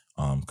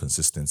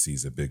 Consistency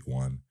is a big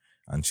one.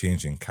 And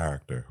changing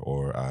character,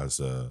 or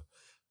as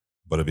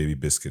Butter Baby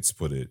Biscuits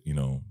put it,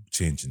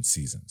 change in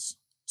seasons.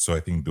 So I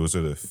think those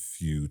are the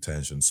few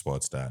tension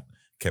spots that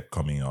kept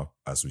coming up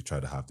as we try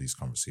to have these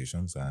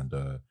conversations. And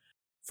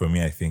for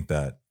me, I think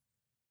that,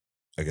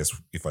 I guess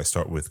if I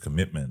start with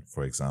commitment,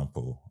 for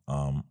example,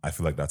 I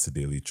feel like that's a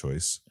daily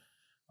choice.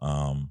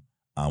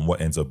 And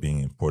what ends up being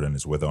important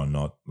is whether or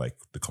not like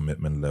the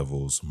commitment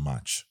levels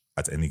match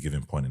at any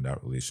given point in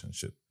that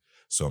relationship.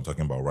 So I'm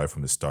talking about right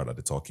from the start at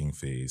the talking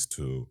phase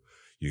to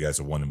you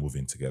guys are wanting to move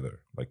in together.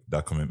 Like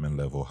that commitment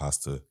level has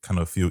to kind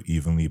of feel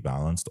evenly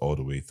balanced all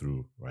the way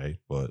through, right?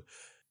 But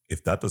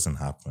if that doesn't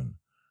happen,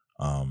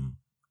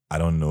 I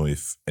don't know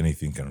if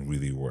anything can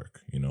really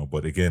work,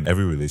 But again,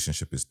 every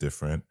relationship is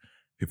different.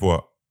 People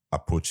are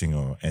approaching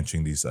or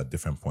entering these at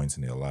different points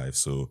in their lives.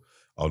 So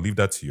I'll leave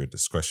that to your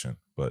discretion.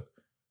 But,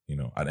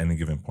 at any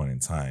given point in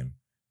time,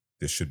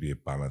 there should be a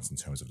balance in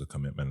terms of the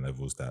commitment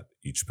levels that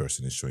each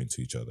person is showing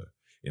to each other.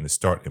 In the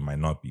start, it might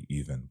not be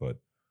even, but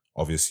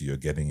obviously you're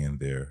getting in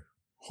there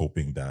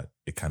hoping that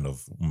it kind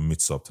of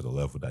meets up to the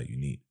level that you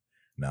need.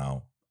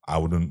 Now,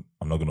 I'm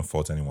not going to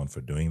fault anyone for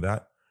doing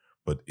that.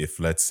 But if,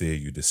 let's say,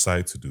 you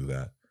decide to do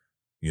that,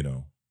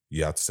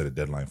 you have to set a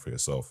deadline for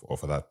yourself or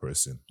for that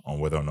person on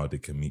whether or not they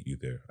can meet you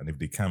there. And if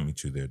they can't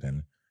meet you there,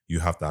 then you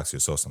have to ask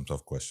yourself some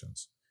tough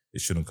questions. It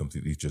shouldn't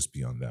completely just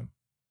be on them.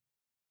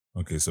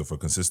 Okay, so for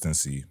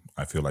consistency,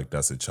 I feel like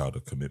that's a child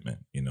of commitment.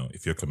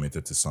 If you're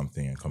committed to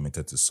something and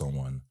committed to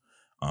someone,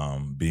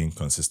 being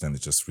consistent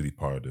is just really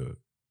part of the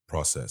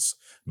process.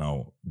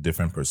 Now,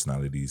 different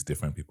personalities,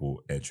 different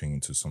people entering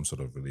into some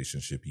sort of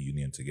relationship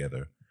union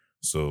together.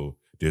 So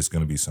there's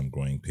going to be some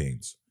growing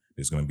pains.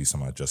 There's going to be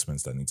some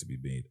adjustments that need to be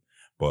made.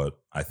 But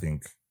I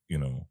think,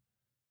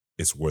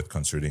 it's worth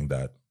considering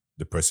that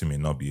the person may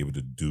not be able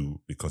to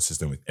be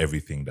consistent with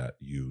everything that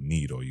you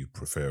need or you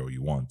prefer or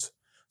you want.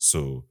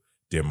 So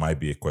there might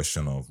be a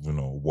question of,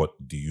 what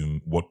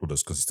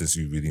does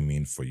consistency really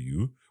mean for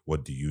you?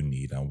 What do you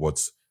need? And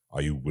what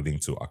are you willing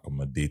to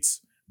accommodate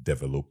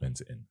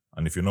development in?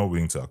 And if you're not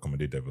willing to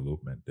accommodate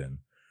development, then,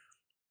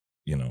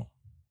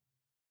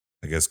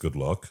 I guess good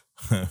luck,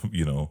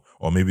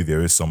 or maybe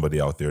there is somebody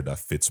out there that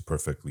fits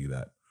perfectly,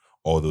 that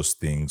all those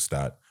things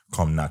that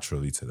come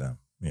naturally to them,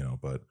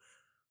 but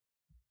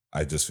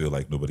I just feel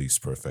like nobody's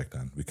perfect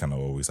and we kind of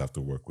always have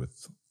to work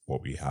with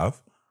what we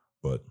have.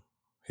 But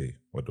hey,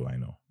 what do I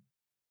know?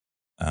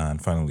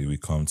 And finally, we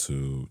come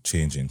to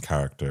change in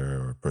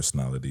character or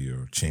personality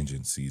or change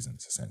in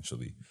seasons,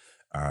 essentially.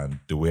 And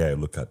the way I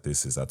look at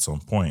this is at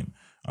some point,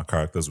 our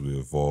characters will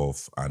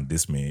evolve, and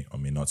this may or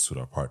may not suit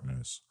our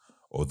partners.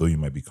 Although you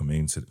might be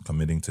committing to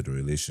the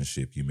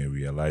relationship, you may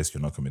realize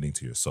you're not committing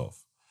to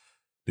yourself.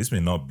 This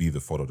may not be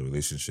the fault of the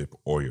relationship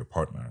or your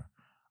partner.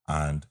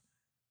 And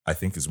I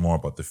think it's more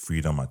about the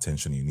freedom,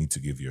 attention you need to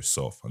give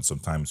yourself. And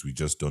sometimes we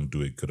just don't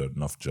do a good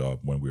enough job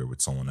when we're with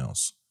someone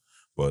else.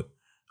 But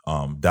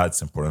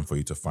that's important for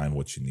you to find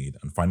what you need.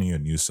 And finding your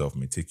new self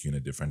may take you in a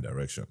different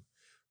direction.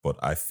 But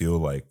I feel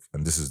like,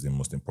 and this is the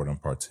most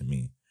important part to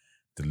me,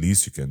 the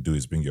least you can do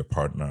is bring your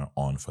partner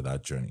on for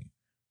that journey.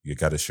 You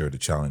got to share the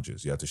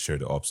challenges. You have to share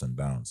the ups and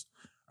downs.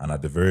 And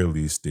at the very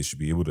least, they should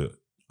be able to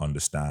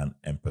understand,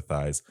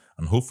 empathize,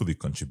 and hopefully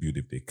contribute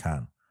if they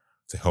can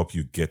to help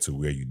you get to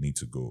where you need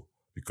to go.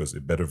 Because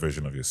a better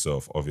version of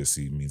yourself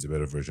obviously means a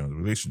better version of the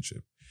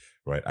relationship,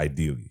 right?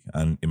 Ideally.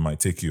 And it might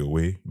take you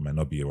away. It might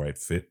not be a right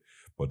fit,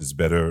 but it's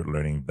better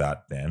learning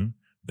that then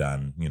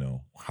than,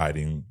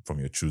 hiding from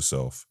your true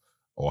self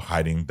or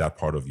hiding that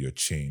part of your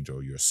change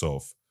or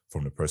yourself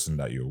from the person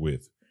that you're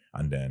with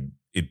and then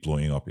it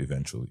blowing up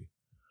eventually.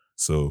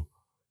 So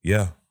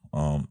yeah,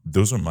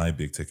 those are my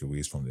big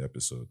takeaways from the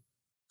episode.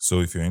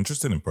 So if you're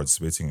interested in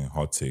participating in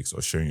hot takes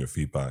or sharing your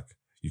feedback,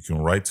 you can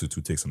write to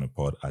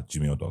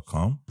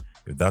twotakesonapod@gmail.com.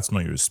 If that's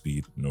not your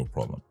speed, no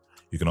problem.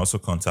 You can also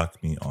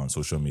contact me on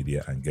social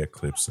media and get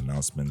clips,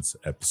 announcements,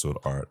 episode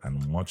art,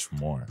 and much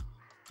more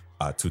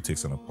at 2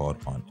 Takes on a Pod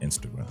on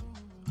Instagram.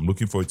 I'm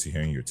looking forward to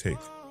hearing your take.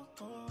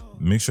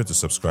 Make sure to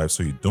subscribe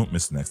so you don't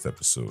miss the next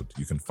episode.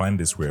 You can find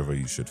this wherever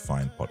you should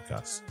find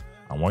podcasts.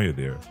 And while you're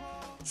there,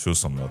 show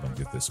some love and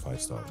give this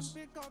 5 stars.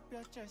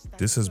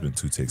 This has been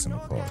 2 Takes on a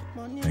Pod.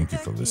 Thank you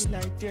for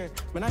listening.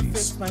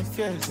 Peace.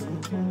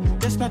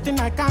 There's nothing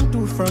I can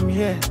do from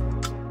here.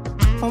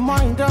 For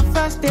more in the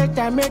first date,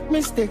 I make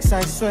mistakes,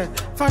 I swear.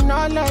 For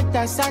knowledge,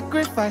 I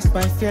sacrifice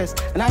my fears.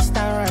 And I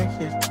stand right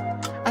here.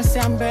 I say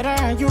I'm better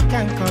and you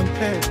can't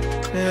compare.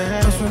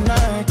 Yeah. Cause when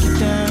I get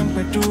them,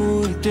 but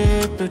do it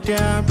deep, but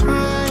they're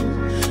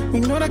mine.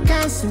 You know they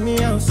can't see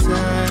me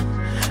outside.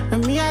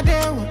 And me, I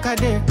dare walk, I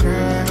dare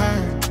cry.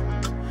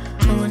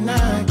 And when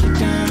I get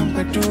them,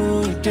 but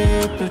do it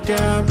deep, but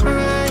they're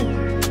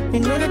mine. You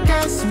know they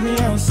can't see me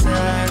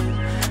outside.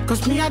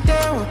 Cause me, I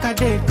dare walk, I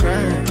dare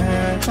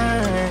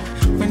cry.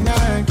 When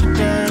I get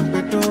them,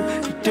 but do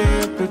it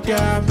deep, but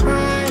they're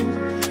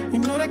mine. You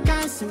know they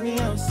can't see me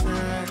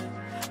outside.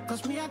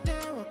 Cause me, I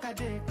dare walk, I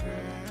dare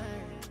cry.